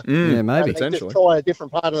together. Yeah, maybe. They just try a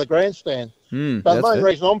different part of the grandstand. But the main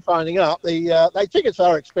reason I'm phoning up, the tickets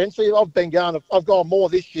are expensive. I've gone more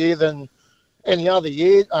this year than any other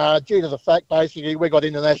year, due to the fact basically we got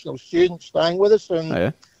international students staying with us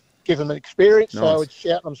and give them an experience. Nice. So it's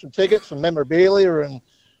shouting them some tickets and memorabilia, and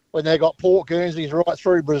when they got Port Guernseys right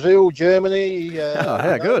through Brazil, Germany.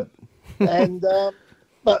 How good. And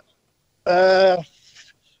but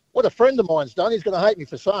what a friend of mine's done, he's going to hate me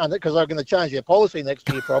for saying it because I'm going to change their policy next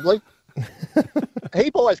year probably. He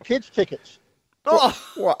buys kids' tickets. Oh,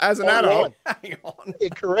 what, as an adult? Hang on. Yeah,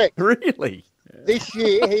 correct. Really? This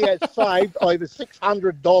year he has saved over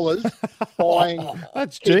 $600 buying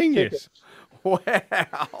That's kids' genius. tickets. Wow,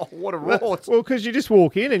 what a rort. Well, because you just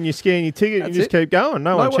walk in and you scan your ticket and you just keep going.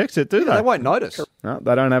 No one checks it, do they? They won't notice. No,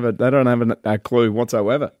 they don't have a clue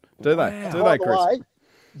whatsoever, do they? Do they, Chris?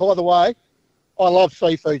 By the way, I love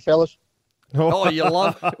seafood, fellas. Oh, you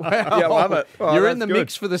love it. Wow. You love it. Oh, You're in the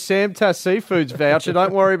mix for the Sam Tass Seafoods voucher.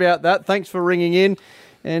 Don't worry about that. Thanks for ringing in.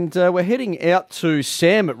 And we're heading out to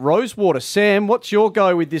Sam at Rosewater. Sam, what's your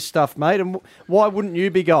go with this stuff, mate? And why wouldn't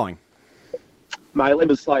you be going? Mate, let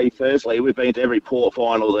me say firstly, we've been to every Port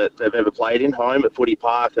final that they've ever played in, home at Footy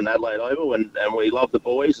Park and Adelaide Oval, and we love the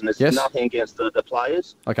boys, and there's nothing against the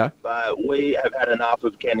players. Okay. But we have had enough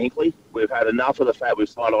of Ken Hinkley. We've had enough of the fact we've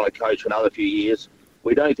signed on a coach for another few years.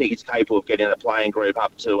 We don't think he's capable of getting the playing group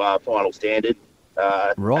up to our final standard,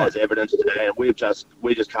 as evidenced today, and we just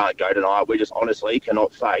can't go tonight. We just honestly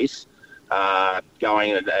cannot face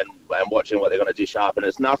going and watching what they're going to dish up. And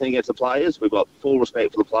it's nothing against the players. We've got full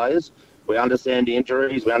respect for the players. We understand the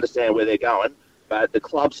injuries. We understand where they're going. But the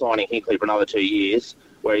club signing Hinkley for another 2 years,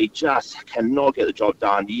 where he just cannot get the job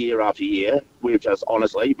done year after year, we've just,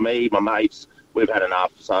 honestly, me, my mates, we've had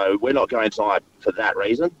enough. So we're not going tonight for that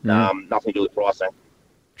reason. Nothing to do with pricing.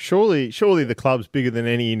 Surely the club's bigger than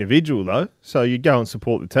any individual, though. So you go and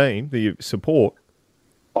support the team that you support.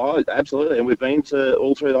 Oh, absolutely. And we've been to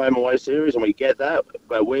all through the home and away series, and we get that.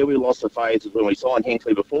 But where we lost the faith is when we signed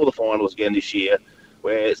Hinkley before the finals again this year,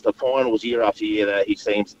 where it's the finals year after year that he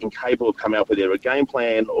seems incapable of coming up with either a game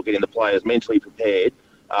plan or getting the players mentally prepared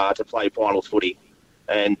to play finals footy.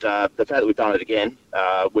 And the fact that we've done it again,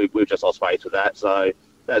 we've just lost faith with that. So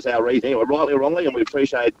that's our reasoning. We're rightly or wrongly, and we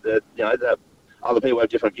appreciate that that other people have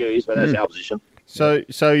different views, but that's our position. So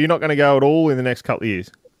you're not going to go at all in the next couple of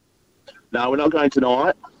years? No, we're not going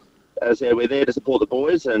tonight. As I said, we're there to support the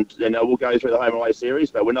boys, and we'll go through the home and away series,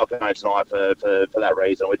 but we're not going tonight for that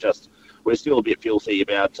reason. We're still a bit filthy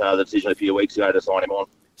about the decision a few weeks ago to sign him on.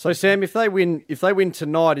 So Sam, if they win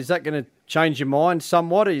tonight, is that going to change your mind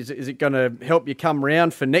somewhat? Is it going to help you come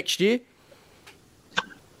round for next year?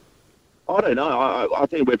 I don't know. I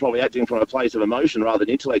think we're probably acting from a place of emotion rather than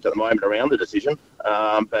intellect at the moment around the decision.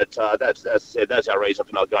 But that's, as I said, that's our reason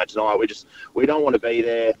for not going tonight. We don't want to be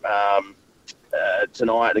there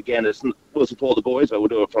tonight. Again, we'll support the boys, but we'll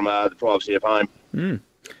do it from the privacy of home.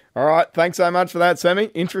 All right, thanks so much for that, Sammy.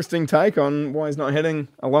 Interesting take on why he's not heading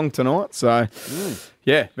along tonight. So,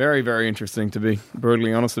 yeah, very, very interesting to be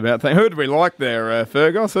brutally honest about that. Who do we like there,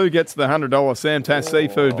 Fergus? Who gets the $100 Sam Tass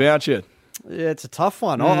seafood voucher? Yeah, it's a tough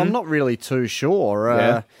one. I'm not really too sure.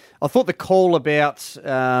 I thought the call about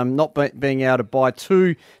not being able to buy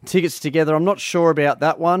 2 tickets together, I'm not sure about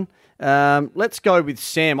that one. Let's go with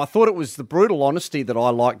Sam. I thought it was the brutal honesty that I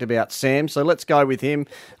liked about Sam, so let's go with him.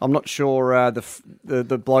 I'm not sure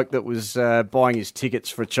the bloke that was buying his tickets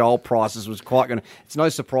for child prices was quite going to... It's no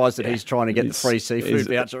surprise that he's trying to get the free seafood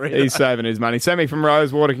voucher. He's saving his money. Sammy from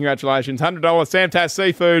Rosewater, congratulations. $100 Sam Tass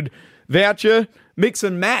seafood voucher. Mix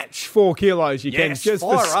and match 4 kilos you can just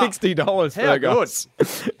for $60. How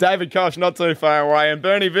good. David Koch not too far away. And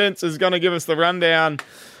Bernie Vince is going to give us the rundown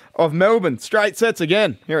of Melbourne. Straight sets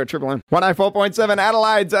again here at Triple M. 104.7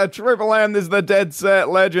 Adelaide's Triple M. This is the Dead Set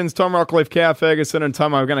Legends. Tom Rockcliffe, Cow Ferguson and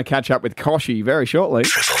Tomo are going to catch up with Koshy very shortly.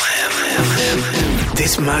 Triple M.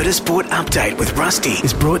 This motorsport update with Rusty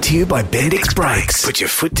is brought to you by Bendix Brakes. Put your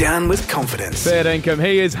foot down with confidence. Fair income.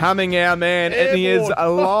 He is humming our man, and he is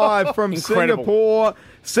alive from Singapore,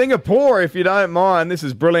 if you don't mind. This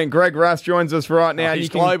is brilliant. Greg Rust joins us right now. He's you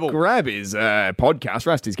can global. grab his podcast,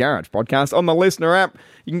 Rusty's Garage podcast, on the Listener app.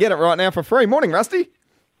 You can get it right now for free. Morning, Rusty.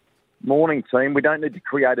 Morning, team. We don't need to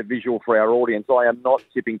create a visual for our audience. I am not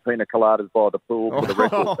tipping pina coladas by the pool for the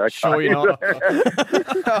record. Okay? Sure you're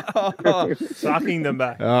not. Sucking them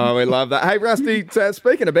back. Oh, we love that. Hey, Rusty,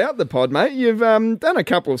 speaking about the pod, mate, you've done a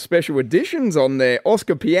couple of special editions on there.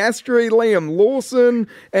 Oscar Piastri, Liam Lawson,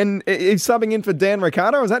 and he's subbing in for Dan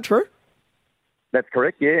Ricciardo. Is that true? That's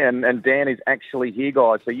correct, yeah. And Dan is actually here,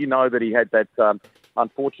 guys. So you know that he had that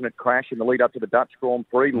unfortunate crash in the lead up to the Dutch Grand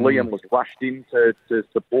Prix. Liam was rushed in to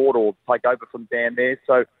support or take over from Dan there.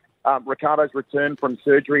 So Ricciardo's returned from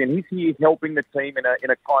surgery, and he's here helping the team in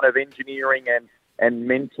a kind of engineering and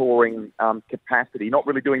mentoring capacity. Not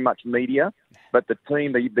really doing much media, but the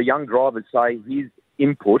team, the young drivers say his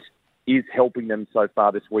input is helping them so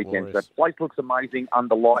far this weekend. So the place looks amazing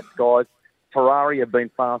under lights, guys. Ferrari have been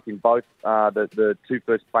fast in both the 2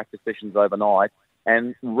 first practice sessions overnight.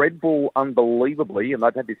 And Red Bull, unbelievably, and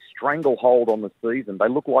they've had this stranglehold on the season, they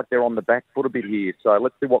look like they're on the back foot a bit here. So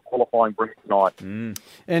let's see what qualifying brings tonight.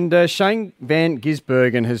 And Shane Van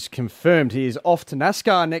Gisbergen has confirmed he is off to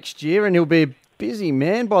NASCAR next year, and he'll be a busy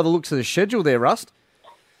man by the looks of the schedule there, Rust.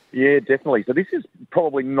 Yeah, definitely. So this is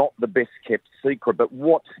probably not the best-kept secret, but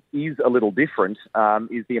what is a little different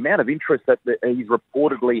is the amount of interest that he's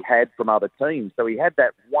reportedly had from other teams. So he had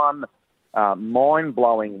that one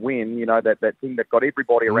mind-blowing win, that thing that got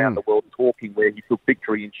everybody around the world talking, where he took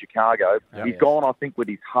victory in Chicago. He's gone, I think, with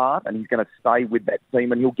his heart, and he's going to stay with that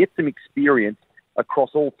team, and he'll get some experience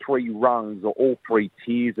across all 3 rungs or all 3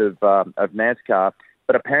 tiers of NASCAR.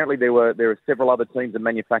 But apparently there are several other teams and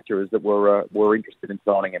manufacturers that were interested in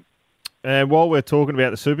signing him. And while we're talking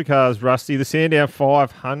about the supercars, Rusty, the Sandown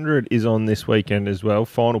 500 is on this weekend as well.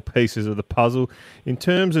 Final pieces of the puzzle. In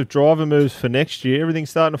terms of driver moves for next year,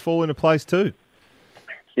 everything's starting to fall into place too.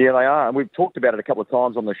 Yeah, they are. And we've talked about it a couple of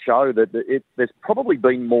times on the show that there's probably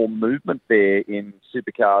been more movement there in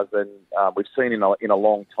supercars than we've seen in a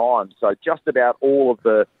long time. So just about all of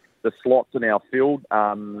the slots are now filled.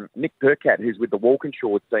 Nick Percat, who's with the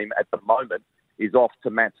Walkinshaw team at the moment, is off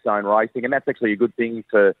to Matt Stone Racing, and that's actually a good thing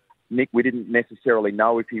for Nick. We didn't necessarily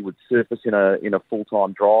know if he would surface in a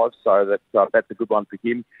full-time drive, so that's a good one for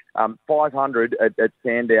him. 500 at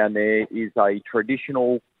Sandown there is a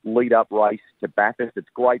traditional lead-up race to Bathurst. It's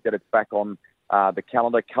great that it's back on the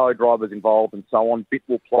calendar, co-drivers involved and so on. Bit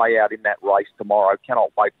will play out in that race tomorrow.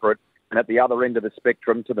 Cannot wait for it. And at the other end of the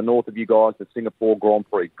spectrum, to the north of you guys, the Singapore Grand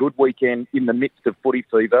Prix. Good weekend in the midst of footy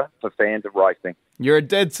fever for fans of racing. You're a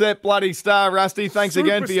dead set bloody star, Rusty. Thanks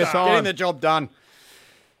again for your time. Getting the job done.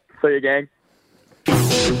 See you, gang.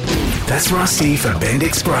 That's Rusty for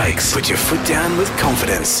Bendix Brakes. Put your foot down with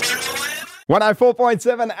confidence.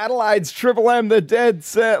 104.7 Adelaide's Triple M, the Dead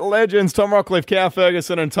Set Legends, Tom Rockcliffe, Cow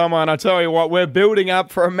Ferguson and Tomo. And I tell you what, we're building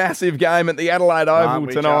up for a massive game at the Adelaide Oval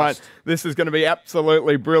tonight. This is going to be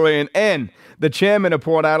absolutely brilliant. And the chairman of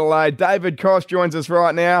Port Adelaide, David Koch, joins us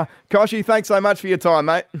right now. Koshy, thanks so much for your time,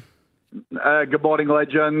 mate. Good morning,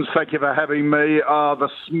 legends. Thank you for having me. The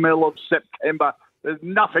smell of September. There's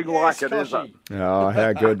nothing like it, is it? Oh,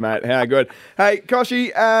 how good, mate. How good. Hey,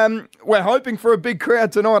 Koshy, we're hoping for a big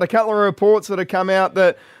crowd tonight. A couple of reports that have come out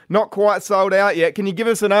that not quite sold out yet. Can you give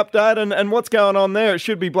us an update and what's going on there? It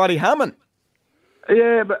should be bloody humming.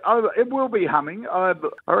 Yeah, but it will be humming. I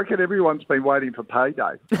reckon everyone's been waiting for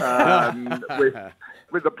payday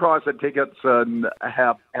with the price of tickets and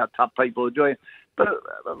how tough people are doing. But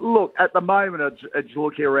look, at the moment, it's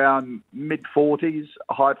looking around mid-40s,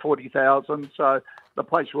 high 40,000. So the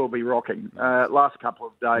place will be rocking. Last couple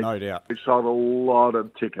of days, no doubt, we've sold a lot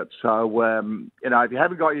of tickets. So, if you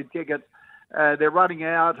haven't got your tickets, they're running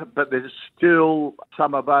out, but there's still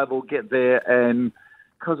some available. Get there. And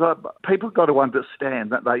because people got to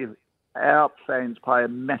understand that our fans play a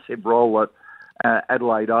massive role at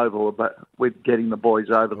Adelaide Oval, but with getting the boys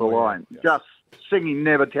over the line. Yes. Just singing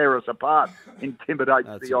Never Tear Us Apart intimidates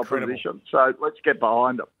the opposition. So let's get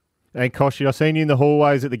behind them. And Koshy, I seen you in the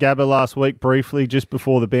hallways at the Gabba last week briefly, just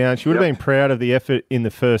before the bounce. You would have been proud of the effort in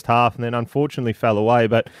the first half and then unfortunately fell away,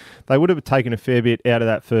 but they would have taken a fair bit out of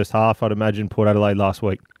that first half, I'd imagine, Port Adelaide last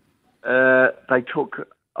week. They took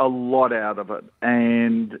a lot out of it.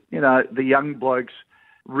 And, the young blokes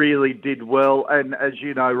really did well. And as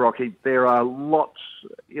you know, Rocky, there are lots,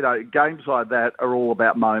 games like that are all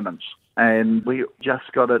about moments. And we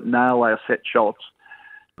just got to nail our set shots.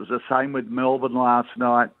 It was the same with Melbourne last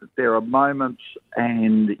night. There are moments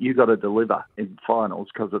and you got to deliver in finals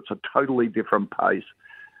because it's a totally different pace.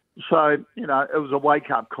 So, it was a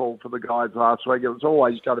wake-up call for the guys last week. It was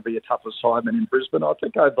always going to be a tough assignment in Brisbane. I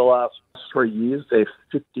think over the last 3 years, they're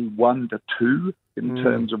 51-2 in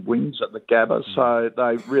terms of wins at the Gabba. So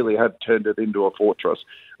they really have turned it into a fortress.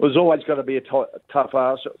 It was always going to be a tough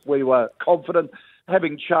ask. We were confident.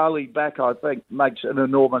 Having Charlie back, I think, makes an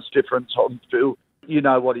enormous difference on field. You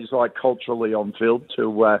know what he's like culturally on field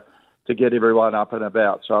to get everyone up and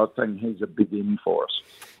about. So I think he's a big in for us.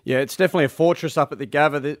 Yeah, it's definitely a fortress up at the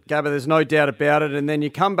Gabba. There's no doubt about it. And then you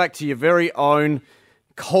come back to your very own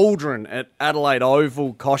cauldron at Adelaide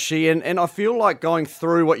Oval, Koshy. And I feel like going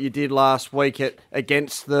through what you did last week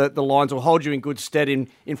against the Lions will hold you in good stead in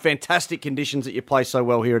fantastic conditions that you play so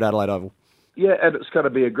well here at Adelaide Oval. Yeah, and it's going to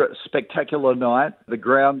be a spectacular night. The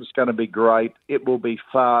ground is going to be great. It will be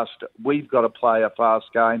fast. We've got to play a fast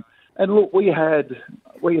game. And look, we had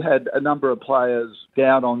a number of players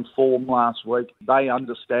down on form last week. They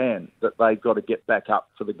understand that they've got to get back up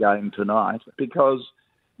for the game tonight because,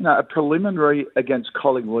 a preliminary against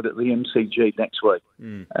Collingwood at the MCG next week,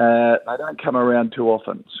 they don't come around too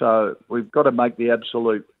often. So we've got to make the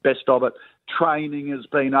absolute best of it. Training has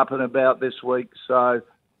been up and about this week, so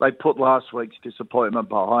they put last week's disappointment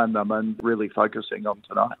behind them and really focusing on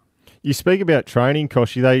tonight. You speak about training,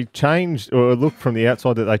 Koshy. They changed, or it looked from the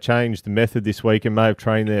outside that they changed the method this week and may have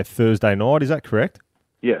trained there Thursday night. Is that correct?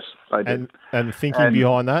 Yes, they did. And the thinking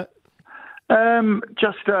behind that?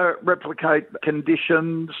 Just to replicate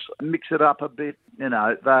conditions, mix it up a bit.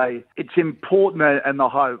 It's important, and the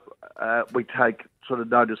hope we take sort of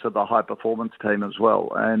notice of the high performance team as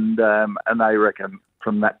well, and they reckon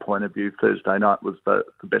from that point of view, Thursday night was the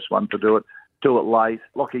best one to do it. Do it late.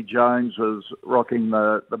 Lockie Jones was rocking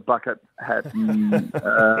the bucket hat and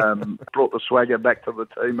brought the swagger back to the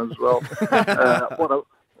team as well.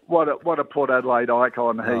 What a Port Adelaide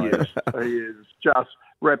icon he is. He is just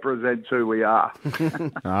represents who we are.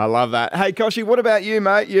 I love that. Hey, Koshy, what about you,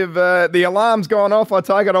 mate? You've the alarm's gone off, I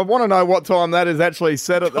take it. I want to know what time that is actually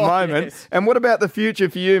set at the moment. Yes. And what about the future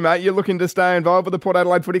for you, mate? You're looking to stay involved with the Port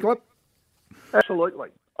Adelaide Footy Club? Absolutely.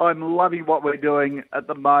 I'm loving what we're doing at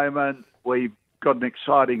the moment. We've got an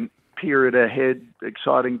exciting period ahead,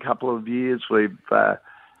 exciting couple of years. We've,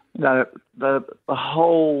 the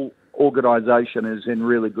whole organisation is in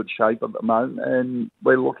really good shape at the moment, and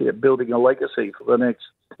we're looking at building a legacy for the next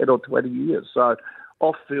 10 or 20 years. So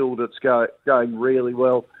off field, it's going really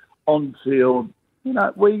well. On field,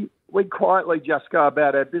 we quietly just go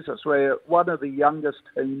about our business. We're one of the youngest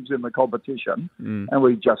teams in the competition, and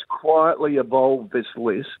we just quietly evolved this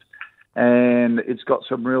list, and it's got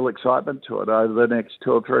some real excitement to it over the next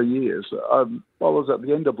 2 or 3 years. What was at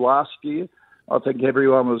the end of last year? I think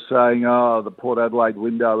everyone was saying, the Port Adelaide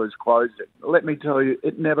window is closing. Let me tell you,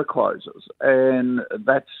 it never closes, and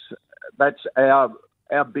that's our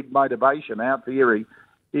big motivation. Our theory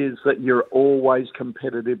is that you're always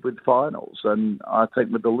competitive with finals. And I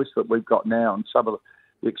think with the list that we've got now and some of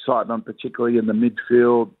the excitement, particularly in the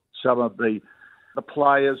midfield, some of the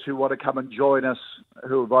players who want to come and join us,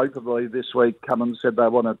 who have openly this week come and said they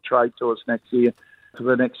want to trade to us next year for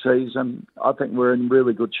the next season, I think we're in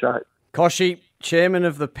really good shape. Koshy, chairman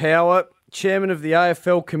of the Power, chairman of the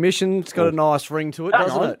AFL Commission. It's got a nice ring to it,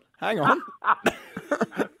 doesn't it? Hang on.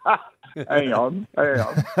 Hang on.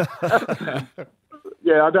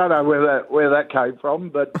 Yeah, I don't know where that came from,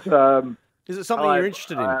 but is it something you're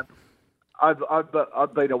interested in?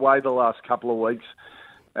 I've been away the last couple of weeks,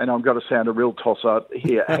 and I'm going to sound a real tosser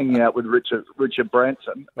here, hanging out with Richard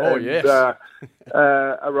Branson. Oh, and, yes.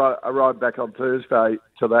 Arrived back on Thursday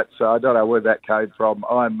to that, so I don't know where that came from.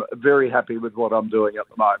 I'm very happy with what I'm doing at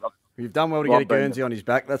the moment. You've done well to get a Guernsey on his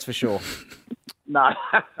back, that's for sure. No.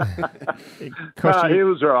 No, he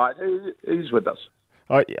was all right. He's with us.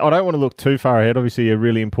 I don't want to look too far ahead. Obviously, a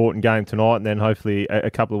really important game tonight and then hopefully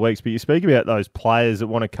a couple of weeks. But you speak about those players that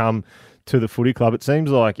want to come to the footy club. It seems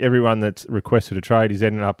like everyone that's requested a trade is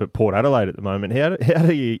ending up at Port Adelaide at the moment. How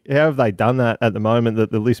have they done that at the moment,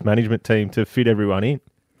 the list management team, to fit everyone in?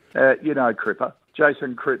 Cripper.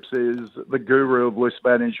 Jason Cripps is the guru of list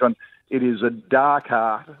management. It is a dark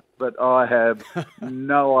art, but I have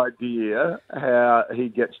no idea how he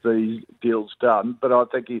gets these deals done. But I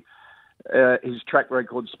think his track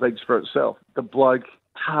record speaks for itself. The bloke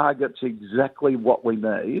targets exactly what we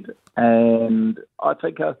need, and I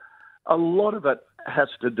think a lot of it has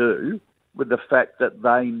to do with the fact that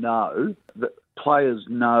they know, that players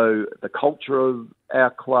know the culture of our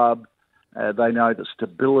club, they know the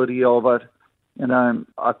stability of it.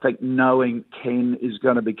 I think knowing Ken is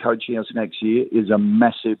going to be coaching us next year is a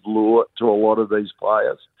massive lure to a lot of these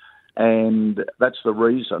players, and that's the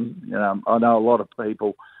reason. I know a lot of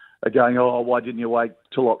people are going, oh, why didn't you wait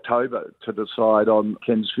till October to decide on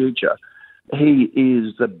Ken's future? He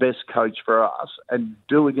is the best coach for us, and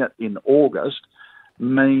doing it in August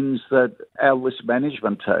means that our list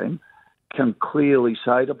management team can clearly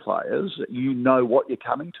say to players, you know what you're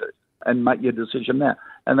coming to, and make your decision now.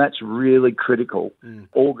 And that's really critical.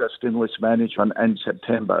 August in list management and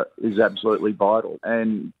September is absolutely vital.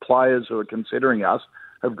 And players who are considering us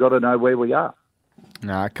have got to know where we are.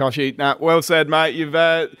 Koshy, well said, mate.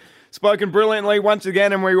 You've spoken brilliantly once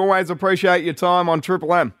again, and we always appreciate your time on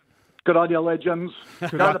Triple M. Good on you, legends.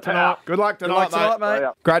 Good luck tonight. Good luck tonight, mate.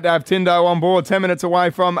 Great to have Tindo on board. 10 minutes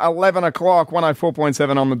away from 11 o'clock,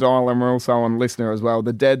 104.7 on the dial, and we're also on Listener as well.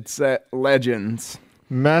 The Dead Set Legends.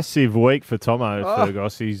 Massive week for Tomo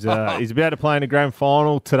Fergus. He's about to play in a grand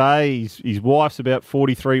final today. His wife's about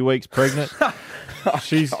 43 weeks pregnant.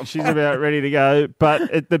 She's about ready to go.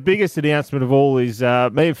 But the biggest announcement of all is me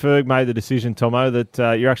and Ferg made the decision, Tomo,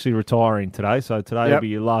 that you're actually retiring today. So today will be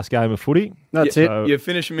your last game of footy. That's it. You're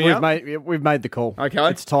finishing me up? We've made the call. Okay.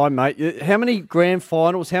 It's time, mate. How many grand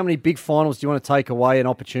finals, how many big finals do you want to take away an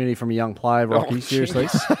opportunity from a young player, Rocky? Seriously.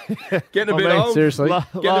 Getting a bit old. Seriously.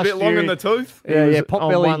 Getting a bit long in the tooth. Yeah,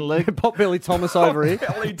 Potbelly Thomas over here.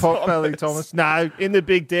 Potbelly Thomas. No, in the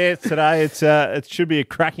big dance today, it should be a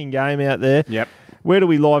cracking game out there. Yep. Where do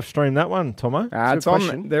we live stream that one, Tomo? It's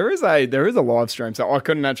on. There is a live stream, so I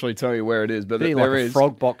couldn't actually tell you where it is, but there is a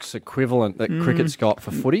frog box equivalent that cricket's got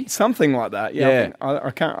for footy, something like that. Yeah,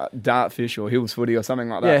 I can't Dartfish or Hills Footy or something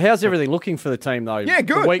like that. Yeah, how's everything looking for the team though? Yeah,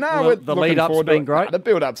 good. The lead up's been great. The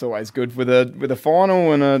build up's always good with a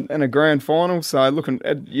final and a grand final. So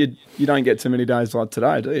you don't get too many days like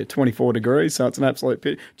today, do you? 24 degrees, so it's an absolute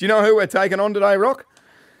pity. Do you know who we're taking on today, Rock?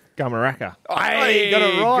 Gamaraka. Hey, got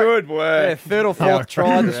it right. Good work. Yeah, third or fourth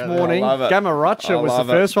try this morning. Gamaracha was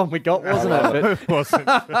the first one we got, wasn't it? It wasn't.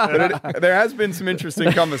 There has been some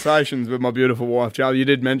interesting conversations with my beautiful wife, Charlie. You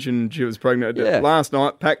did mention she was pregnant. Yeah. Last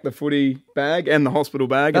night, packed the footy bag and the hospital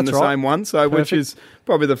bag in the same one, so which is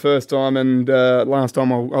probably the first time and last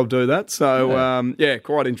time I'll do that. So,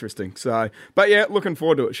 quite interesting. So, but yeah, looking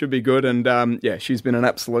forward to it. Should be good. And she's been an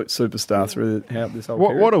absolute superstar throughout this whole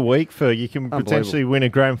period. What a week for you. Can potentially win a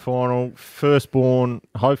grand final, firstborn,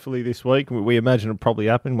 hopefully this week. We imagine it'll probably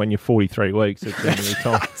happen when you're 43 weeks at the end of the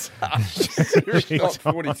time. Not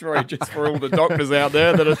 43, just for all the doctors out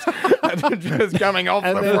there that are just coming off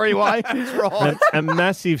the freeway. That's right. A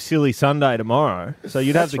massive silly Sunday tomorrow. So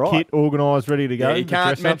you'd have the kit organised, ready to go. Yeah, you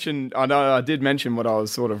can't mention, I know I did mention what I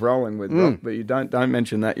was sort of rolling with, Rob, but you don't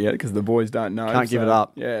mention that yet because the boys don't know. Can't give it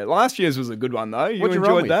up. Yeah, last year's was a good one though. You What'd you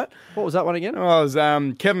enjoyed that? What was that one again? Oh, it was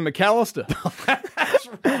Kevin McAllister.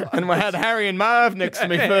 And we had Harry and Marv next to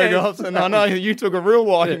me, Fergus, and I know you took a real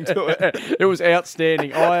liking to it. It was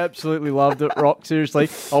outstanding. I absolutely loved it, Rock. Seriously,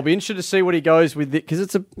 I'll be interested to see what he goes with it because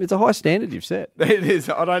it's a high standard you've set. It is.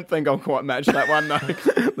 I don't think I'll quite match that one, though.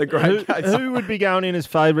 The great case. Who would be going in as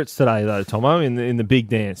favourites today, though, Tomo, in the big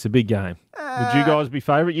dance, the big game? Would you guys be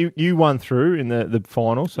favourite? You won through in the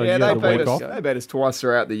final, so you got the week off. They beat us twice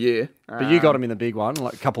throughout the year. But you got them in the big one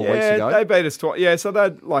like a couple of weeks ago. They beat us twice. Yeah, so they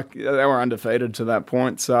were undefeated to that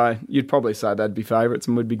point. So you'd probably say they'd be favourites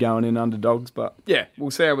and we'd be going in underdogs. But yeah,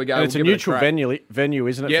 we'll see how we go. And it's a neutral venue,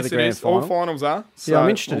 isn't it? Yes, for the grand final? All finals are. So yeah, I'm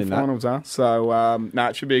interested in that. All finals are. So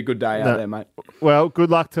it should be a good day out there, mate. Well, good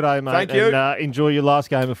luck today, mate. Thank you. And enjoy your last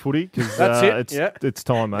game of footy because it's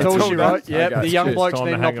time, mate. It's all she wrote. Yeah, Okay. the young It's blokes time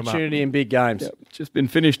need to an hang 'em up. opportunity in big games. Yep. Just been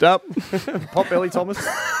finished up. Pot belly, Thomas.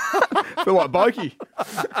 Feel like Bokey.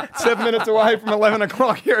 7 minutes away from 11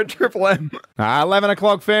 o'clock here at Triple M. 11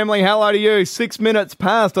 o'clock, family. Hello to you. 6 minutes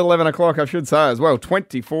past 11 o'clock, I should say as well.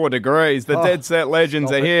 24 degrees. The Dead Set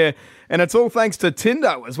Legends are here. And it's all thanks to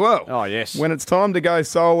Tindo as well. Oh, yes. When it's time to go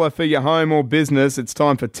solar for your home or business, it's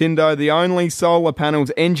time for Tindo, the only solar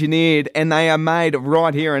panels engineered, and they are made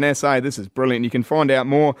right here in SA. This is brilliant. You can find out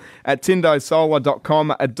more at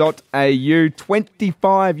tindosolar.com.au.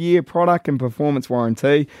 25-year product and performance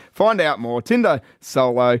warranty. Find out more,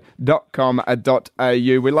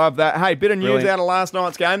 tindosolo.com.au. We love that. Hey, bit of news out of last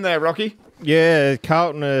night's game there, Rocky. Yeah,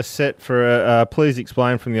 Carlton are set for a please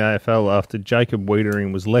explain from the AFL after Jacob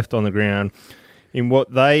Wiedering was left on the ground in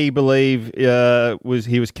what they believe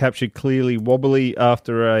he was captured clearly wobbly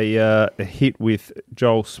after a hit with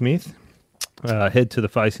Joel Smith, head to the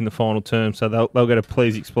face in the final term. So they'll get a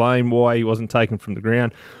please explain why he wasn't taken from the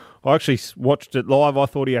ground. I actually watched it live. I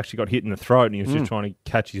thought he actually got hit in the throat and he was just trying to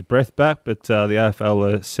catch his breath back, but the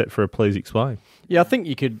AFL are set for a please explain. Yeah, I think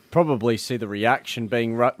you could probably see the reaction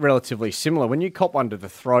being relatively similar. When you cop one to the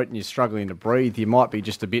throat and you're struggling to breathe, you might be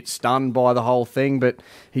just a bit stunned by the whole thing, but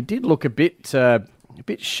he did look a bit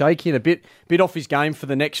shaky and a bit off his game for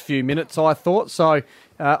the next few minutes, I thought. So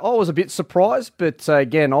I was a bit surprised, but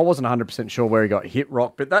again, I wasn't 100% sure where he got hit,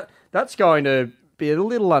 Rock. But that's going to be a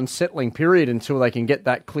little unsettling period until they can get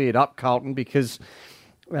that cleared up, Carlton, because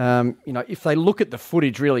if they look at the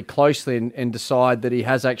footage really closely and decide that he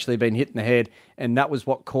has actually been hit in the head and that was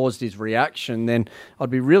what caused his reaction, then I'd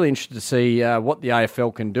be really interested to see what the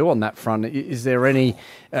AFL can do on that front. Is there any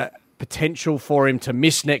potential for him to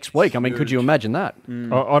miss next week? I mean, could you imagine that?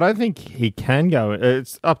 I don't think he can go.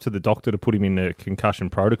 It's up to the doctor to put him in the concussion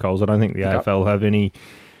protocols. I don't think the AFL have any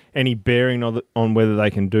bearing on whether they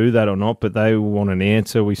can do that or not, but they want an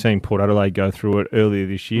answer. We've seen Port Adelaide go through it earlier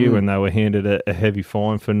this year when they were handed a heavy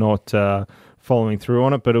fine for not following through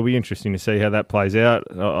on it, but it'll be interesting to see how that plays out.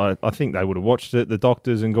 I think they would have watched it, the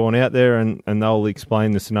doctors, and gone out there and they'll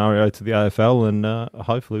explain the scenario to the AFL and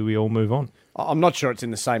hopefully we all move on. I'm not sure it's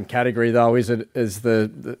in the same category, though, is it, as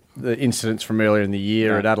the incidents from earlier in the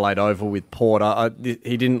year at Adelaide Oval with Port.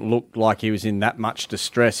 He didn't look like he was in that much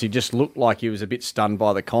distress. He just looked like he was a bit stunned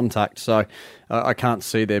by the contact. So I can't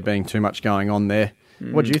see there being too much going on there.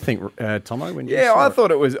 What do you think, Tomo? I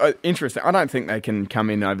thought it was interesting. I don't think they can come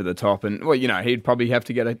in over the top. And, he'd probably have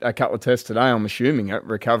to get a couple of tests today, I'm assuming, at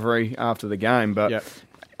recovery after the game. But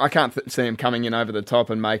I can't see him coming in over the top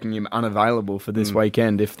and making him unavailable for this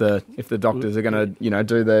weekend if the doctors are going to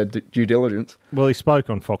do their due diligence. Well, he spoke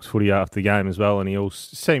on Fox Footy after the game as well, and he all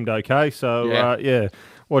seemed okay. So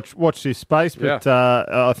watch this space. But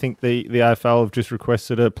I think the AFL have just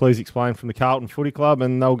requested a please explain from the Carlton Footy Club,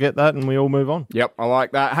 and they'll get that, and we all move on. Yep, I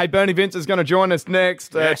like that. Hey, Bernie Vince is going to join us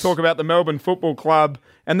next. Talk about the Melbourne Football Club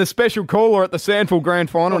and the special caller at the Sandford Grand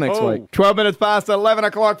Final next week. 12 minutes past 11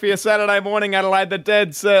 o'clock for your Saturday morning, Adelaide. The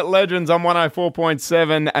Dead Set Legends on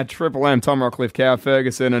 104.7 at Triple M. Tom Rockcliffe, Cow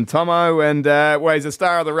Ferguson and Tomo. And he's a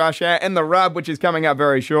star of the Rush Hour and the Rub, which is coming up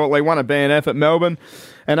very shortly. Won a BNF at Melbourne.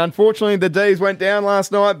 And unfortunately, the Dees went down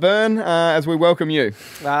last night, Bern, as we welcome you.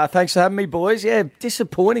 Thanks for having me, boys. Yeah,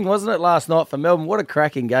 disappointing, wasn't it, last night for Melbourne? What a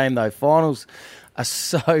cracking game, though. Finals are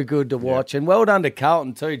so good to watch. And well done to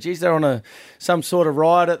Carlton, too. Geez, they're on some sort of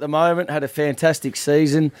ride at the moment. Had a fantastic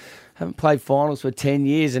season. Haven't played finals for 10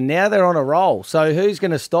 years, and now they're on a roll. So who's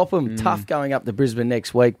going to stop them? Tough going up to Brisbane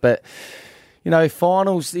next week. But,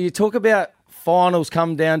 finals, you talk about finals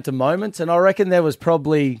come down to moments, and I reckon there was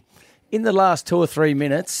probably, in the last 2 or 3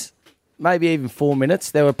 minutes, maybe even 4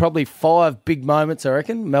 minutes, there were probably 5 big moments, I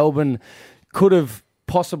reckon. Melbourne could have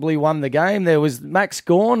possibly won the game. There was Max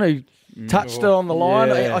Gawn, who touched it on the line.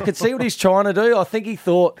 Yeah. I could see what he's trying to do. I think he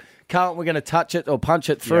thought Carlton were going to touch it or punch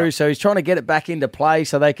it through, so he's trying to get it back into play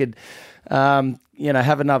so they could,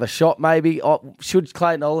 have another shot maybe. Should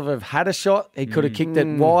Clayton Oliver have had a shot? He could have kicked it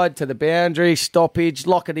wide to the boundary, stoppage,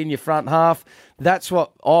 lock it in your front half. That's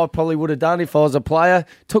what I probably would have done if I was a player.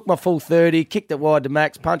 Took my full 30, kicked it wide to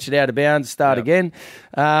Max, punched it out of bounds, start again.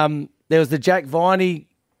 There was the Jack Viney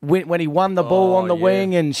when he won the ball on the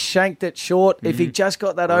wing and shanked it short. If he just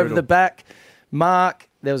got that over the back, mark.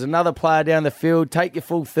 There was another player down the field. Take your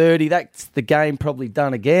full 30. That's the game probably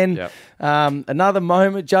done again. Yep. Another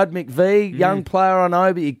moment, Judd McVie, young player I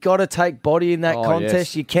know, but you've got to take body in that contest.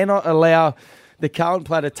 Yes. You cannot allow the Carlton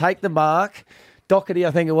player to take the mark. Doherty,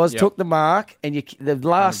 I think it was, took the mark, and the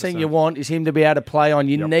last 100%. Thing you want is him to be able to play on.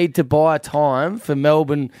 You need to buy time for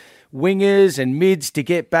Melbourne wingers and mids to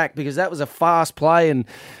get back, because that was a fast play, and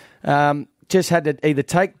just had to either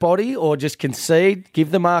take body or just concede,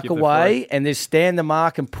 give the mark away, and then stand the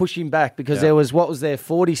mark and push him back, because there was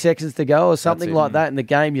 40 seconds to go or something like that in the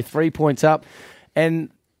game. You're 3 points up.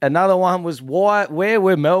 And another one was where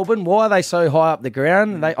were Melbourne? Why are they so high up the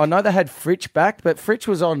ground? I know they had Fritsch back, but Fritsch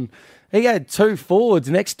was on. He had two forwards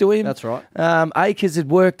next to him. That's right. Akers had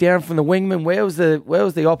worked down from the wingman. Where was the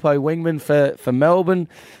Oppo wingman for Melbourne?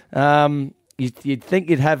 You'd think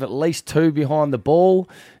you'd have at least two behind the ball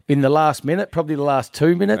in the last minute, probably the last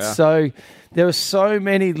 2 minutes. Yeah. So there were so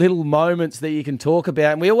many little moments that you can talk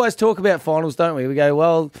about. And we always talk about finals, don't we? We go,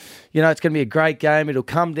 well, it's going to be a great game. It'll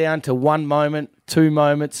come down to one moment, 2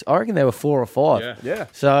 moments. I reckon there were 4 or 5. Yeah.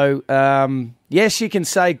 So, yes, you can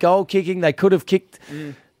say goal kicking. They could have kicked,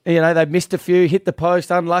 they missed a few, hit the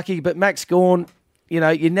post, unlucky. But Max Gawn, you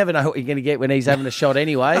never know what you're going to get when he's having a shot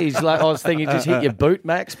anyway. He's like, I was thinking, just hit your boot,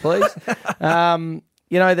 Max, please.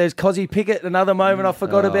 There's Cozzy Pickett, another moment I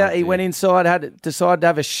forgot about. He went inside, decided to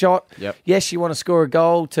have a shot. Yep. Yes, you want to score a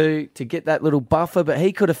goal to get that little buffer, but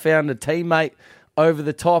he could have found a teammate over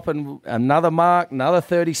the top and another mark, another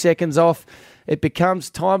 30 seconds off.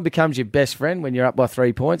 Time becomes your best friend when you're up by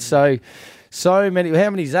 3 points. So many. How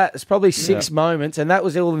many is that? It's probably 6 moments, and that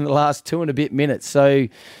was all in the last 2 and a bit minutes. So,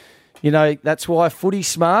 that's why footy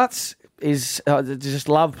smarts is just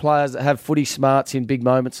love players that have footy smarts in big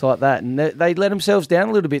moments like that, and they let themselves down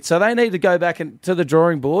a little bit. So they need to go back to the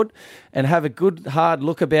drawing board and have a good hard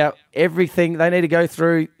look about everything. They need to go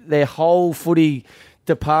through their whole footy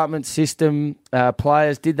department system.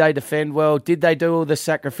 Players, did they defend well? Did they do all the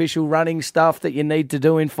sacrificial running stuff that you need to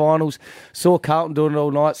do in finals? Saw Carlton doing it all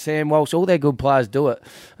night. Sam Walsh, all their good players do it.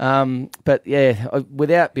 But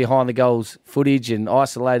without behind the goals footage and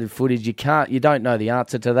isolated footage, you don't know the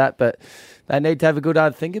answer to that. But they need to have a good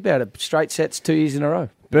hard think about it. Straight sets 2 years in a row.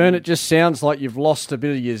 Bern, it just sounds like you've lost a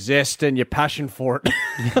bit of your zest and your passion for it.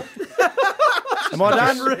 Am I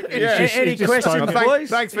done? Any questions, boys?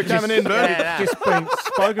 Thanks for coming in, Bern. Just been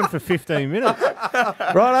spoken for 15 minutes.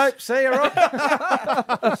 Righto, see you, Rock.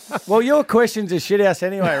 Well, your questions are shithouse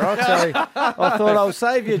anyway, Rock. So I thought I'll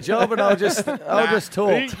save your job and I'll just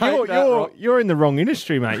talk. You're in the wrong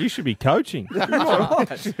industry, mate. You should be coaching.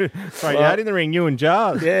 Throw you out in the ring, you and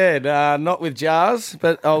Jars. Yeah, not with Jars,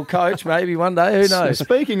 but I'll coach maybe one day. Who knows?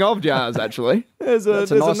 Speaking of Jars, actually, there's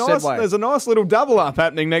a nice little double up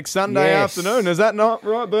happening next Sunday afternoon. Is that not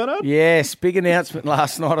right, Bernard? Yes, big announcement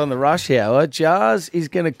last night on the Rush Hour. Jars is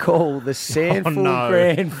going to call the Sandford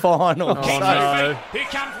Grand Final. Here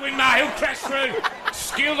comes Winmar, he'll crash through.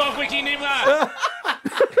 Skilled off Wiki Nimmer.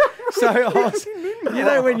 So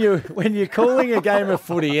when you're calling a game of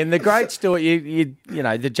footy, and the greats do it,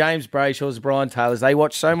 the James Brayshaws, Brian Taylors, they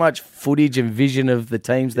watch so much footage and vision of the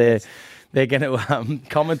teams they're going to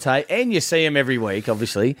commentate, and you see them every week,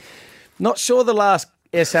 obviously. Not sure the last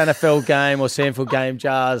SNFL game or Sandford game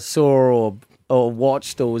Jars saw or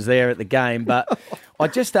watched or was there at the game, but I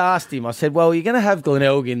just asked him, I said, well, you're going to have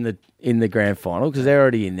Glenelg in the grand final because they're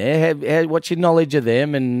already in there. What's your knowledge of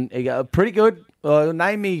them? And he goes, pretty good.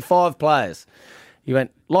 Name me 5 players. He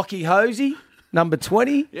went, Lockie Hosey, number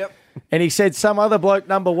 20. Yep. And he said some other bloke,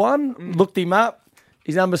 number 1, looked him up.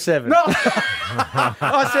 He's number 7. No.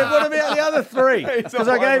 I said, what about the other 3? Because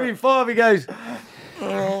I gave him 5. He goes,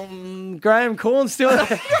 Graham Corn's still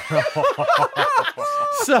there.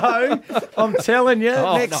 So, I'm telling you,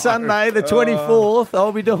 next Sunday, the 24th,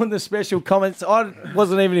 I'll be doing the special comments. I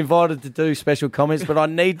wasn't even invited to do special comments, but I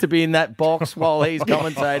need to be in that box while he's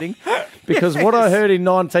commentating because what I heard in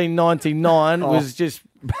 1999 was just...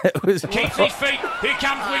 Keeps his feet. Here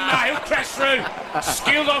comes Winmar. He'll crash through.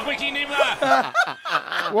 Skilled off Wiki Nimmer.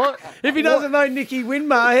 What? If he doesn't know Nicky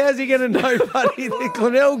Winmar, how's he going to know Buddy the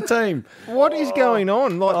Glenelg team? What is going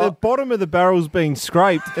on? Like the bottom of the barrel's been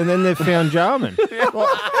scraped and then they've found Jarman.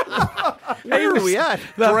 Where are we at?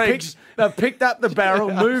 They've picked up the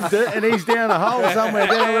barrel, moved it, and he's down a hole somewhere,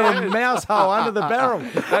 down a little mouse hole under the barrel.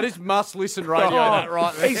 That is must-listen radio, that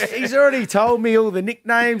right there. He's already told me all the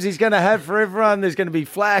nicknames he's going to have for everyone. There's going to be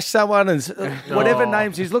Flash someone and whatever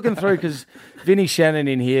names he's looking through, because Vinny Shannon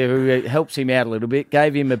in here, who helps him out a little bit,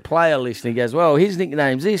 gave him a player list, and he goes, well, his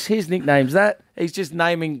nickname's this, his nickname's that. He's just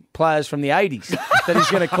naming players from the 80s that he's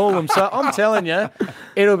going to call them. So I'm telling you,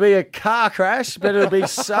 it'll be a car crash, but it'll be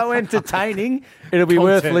so entertaining. It'll be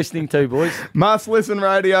worth listening to, boys. Must listen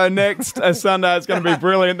radio next. Sunday is going to be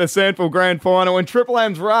brilliant. The Sandville Grand Final. And Triple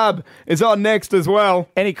M's Rub is on next as well.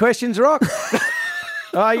 Any questions, Rock?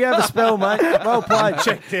 Oh, you have a spell, mate. Well played.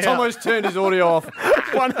 Checked out. Thomas turned his audio off.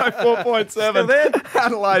 104.7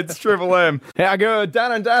 Adelaide's Triple M. How good?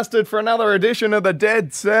 Done and dusted for another edition of the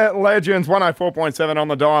Dead Set Legends. 104.7 on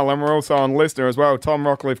the dial, and we're also on listener as well. Tom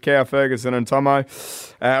Rockcliffe, Cow Ferguson and Tomo.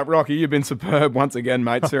 Rocky, you've been superb once again,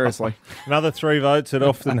 mate. Seriously. Another 3 votes. It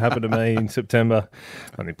often happened to me in September.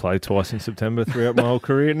 I only played twice in September throughout my whole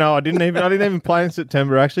career. No, I didn't even play in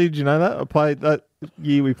September, actually. Did you know that? I played that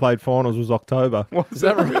year we played finals was October. Was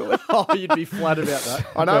that really? Oh, you'd be flat about that.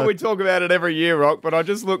 I know we talk about it every year, Rock, but I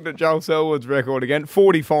just looked at Joel Selwood's record again.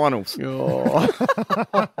 40 finals. Oh.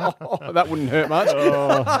 That wouldn't hurt much.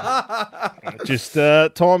 Just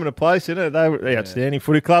time and a place, isn't it? They were outstanding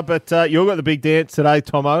footy club. But you've got the big dance today,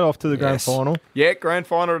 Tomo, off to the grand final. Yeah, grand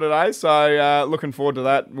final today. So looking forward to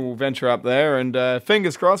that. We'll venture up there, and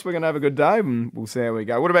fingers crossed we're going to have a good day, and we'll see how we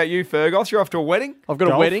go. What about you, Fergus? You're off to a wedding? I've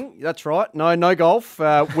got a wedding. That's right. No golf.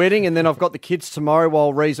 Wedding, and then I've got the kids tomorrow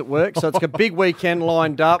while Ree's at work. So it's a big weekend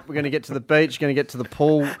lined up. We're going to get to the beach, going to get to the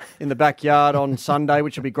pool in the backyard on Sunday,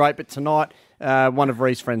 which will be great. But tonight, one of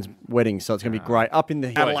Ree's friends' weddings, so it's going to be great. Up in the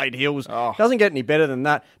Adelaide Hills. Doesn't get any better than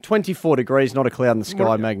that. 24 degrees, not a cloud in the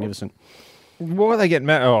sky. Magnificent. Why are they getting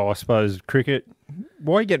married? Oh, I suppose cricket.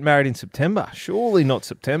 Why you get married in September? Surely not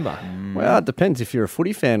September. Well, it depends if you're a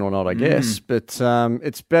footy fan or not, I guess. But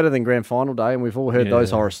it's better than grand final day, and we've all heard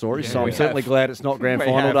those horror stories. So I'm certainly glad it's not grand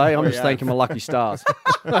final day. I'm just thanking my lucky stars.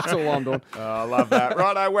 That's all I'm doing. Oh, I love that.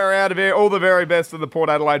 Righto, we're out of here. All the very best of the Port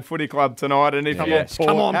Adelaide Footy Club tonight. And if you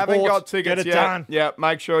haven't got tickets yet,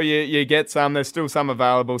 make sure you get some. There's still some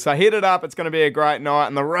available. So hit it up. It's going to be a great night.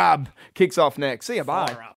 And the Rub kicks off next. See you, bye.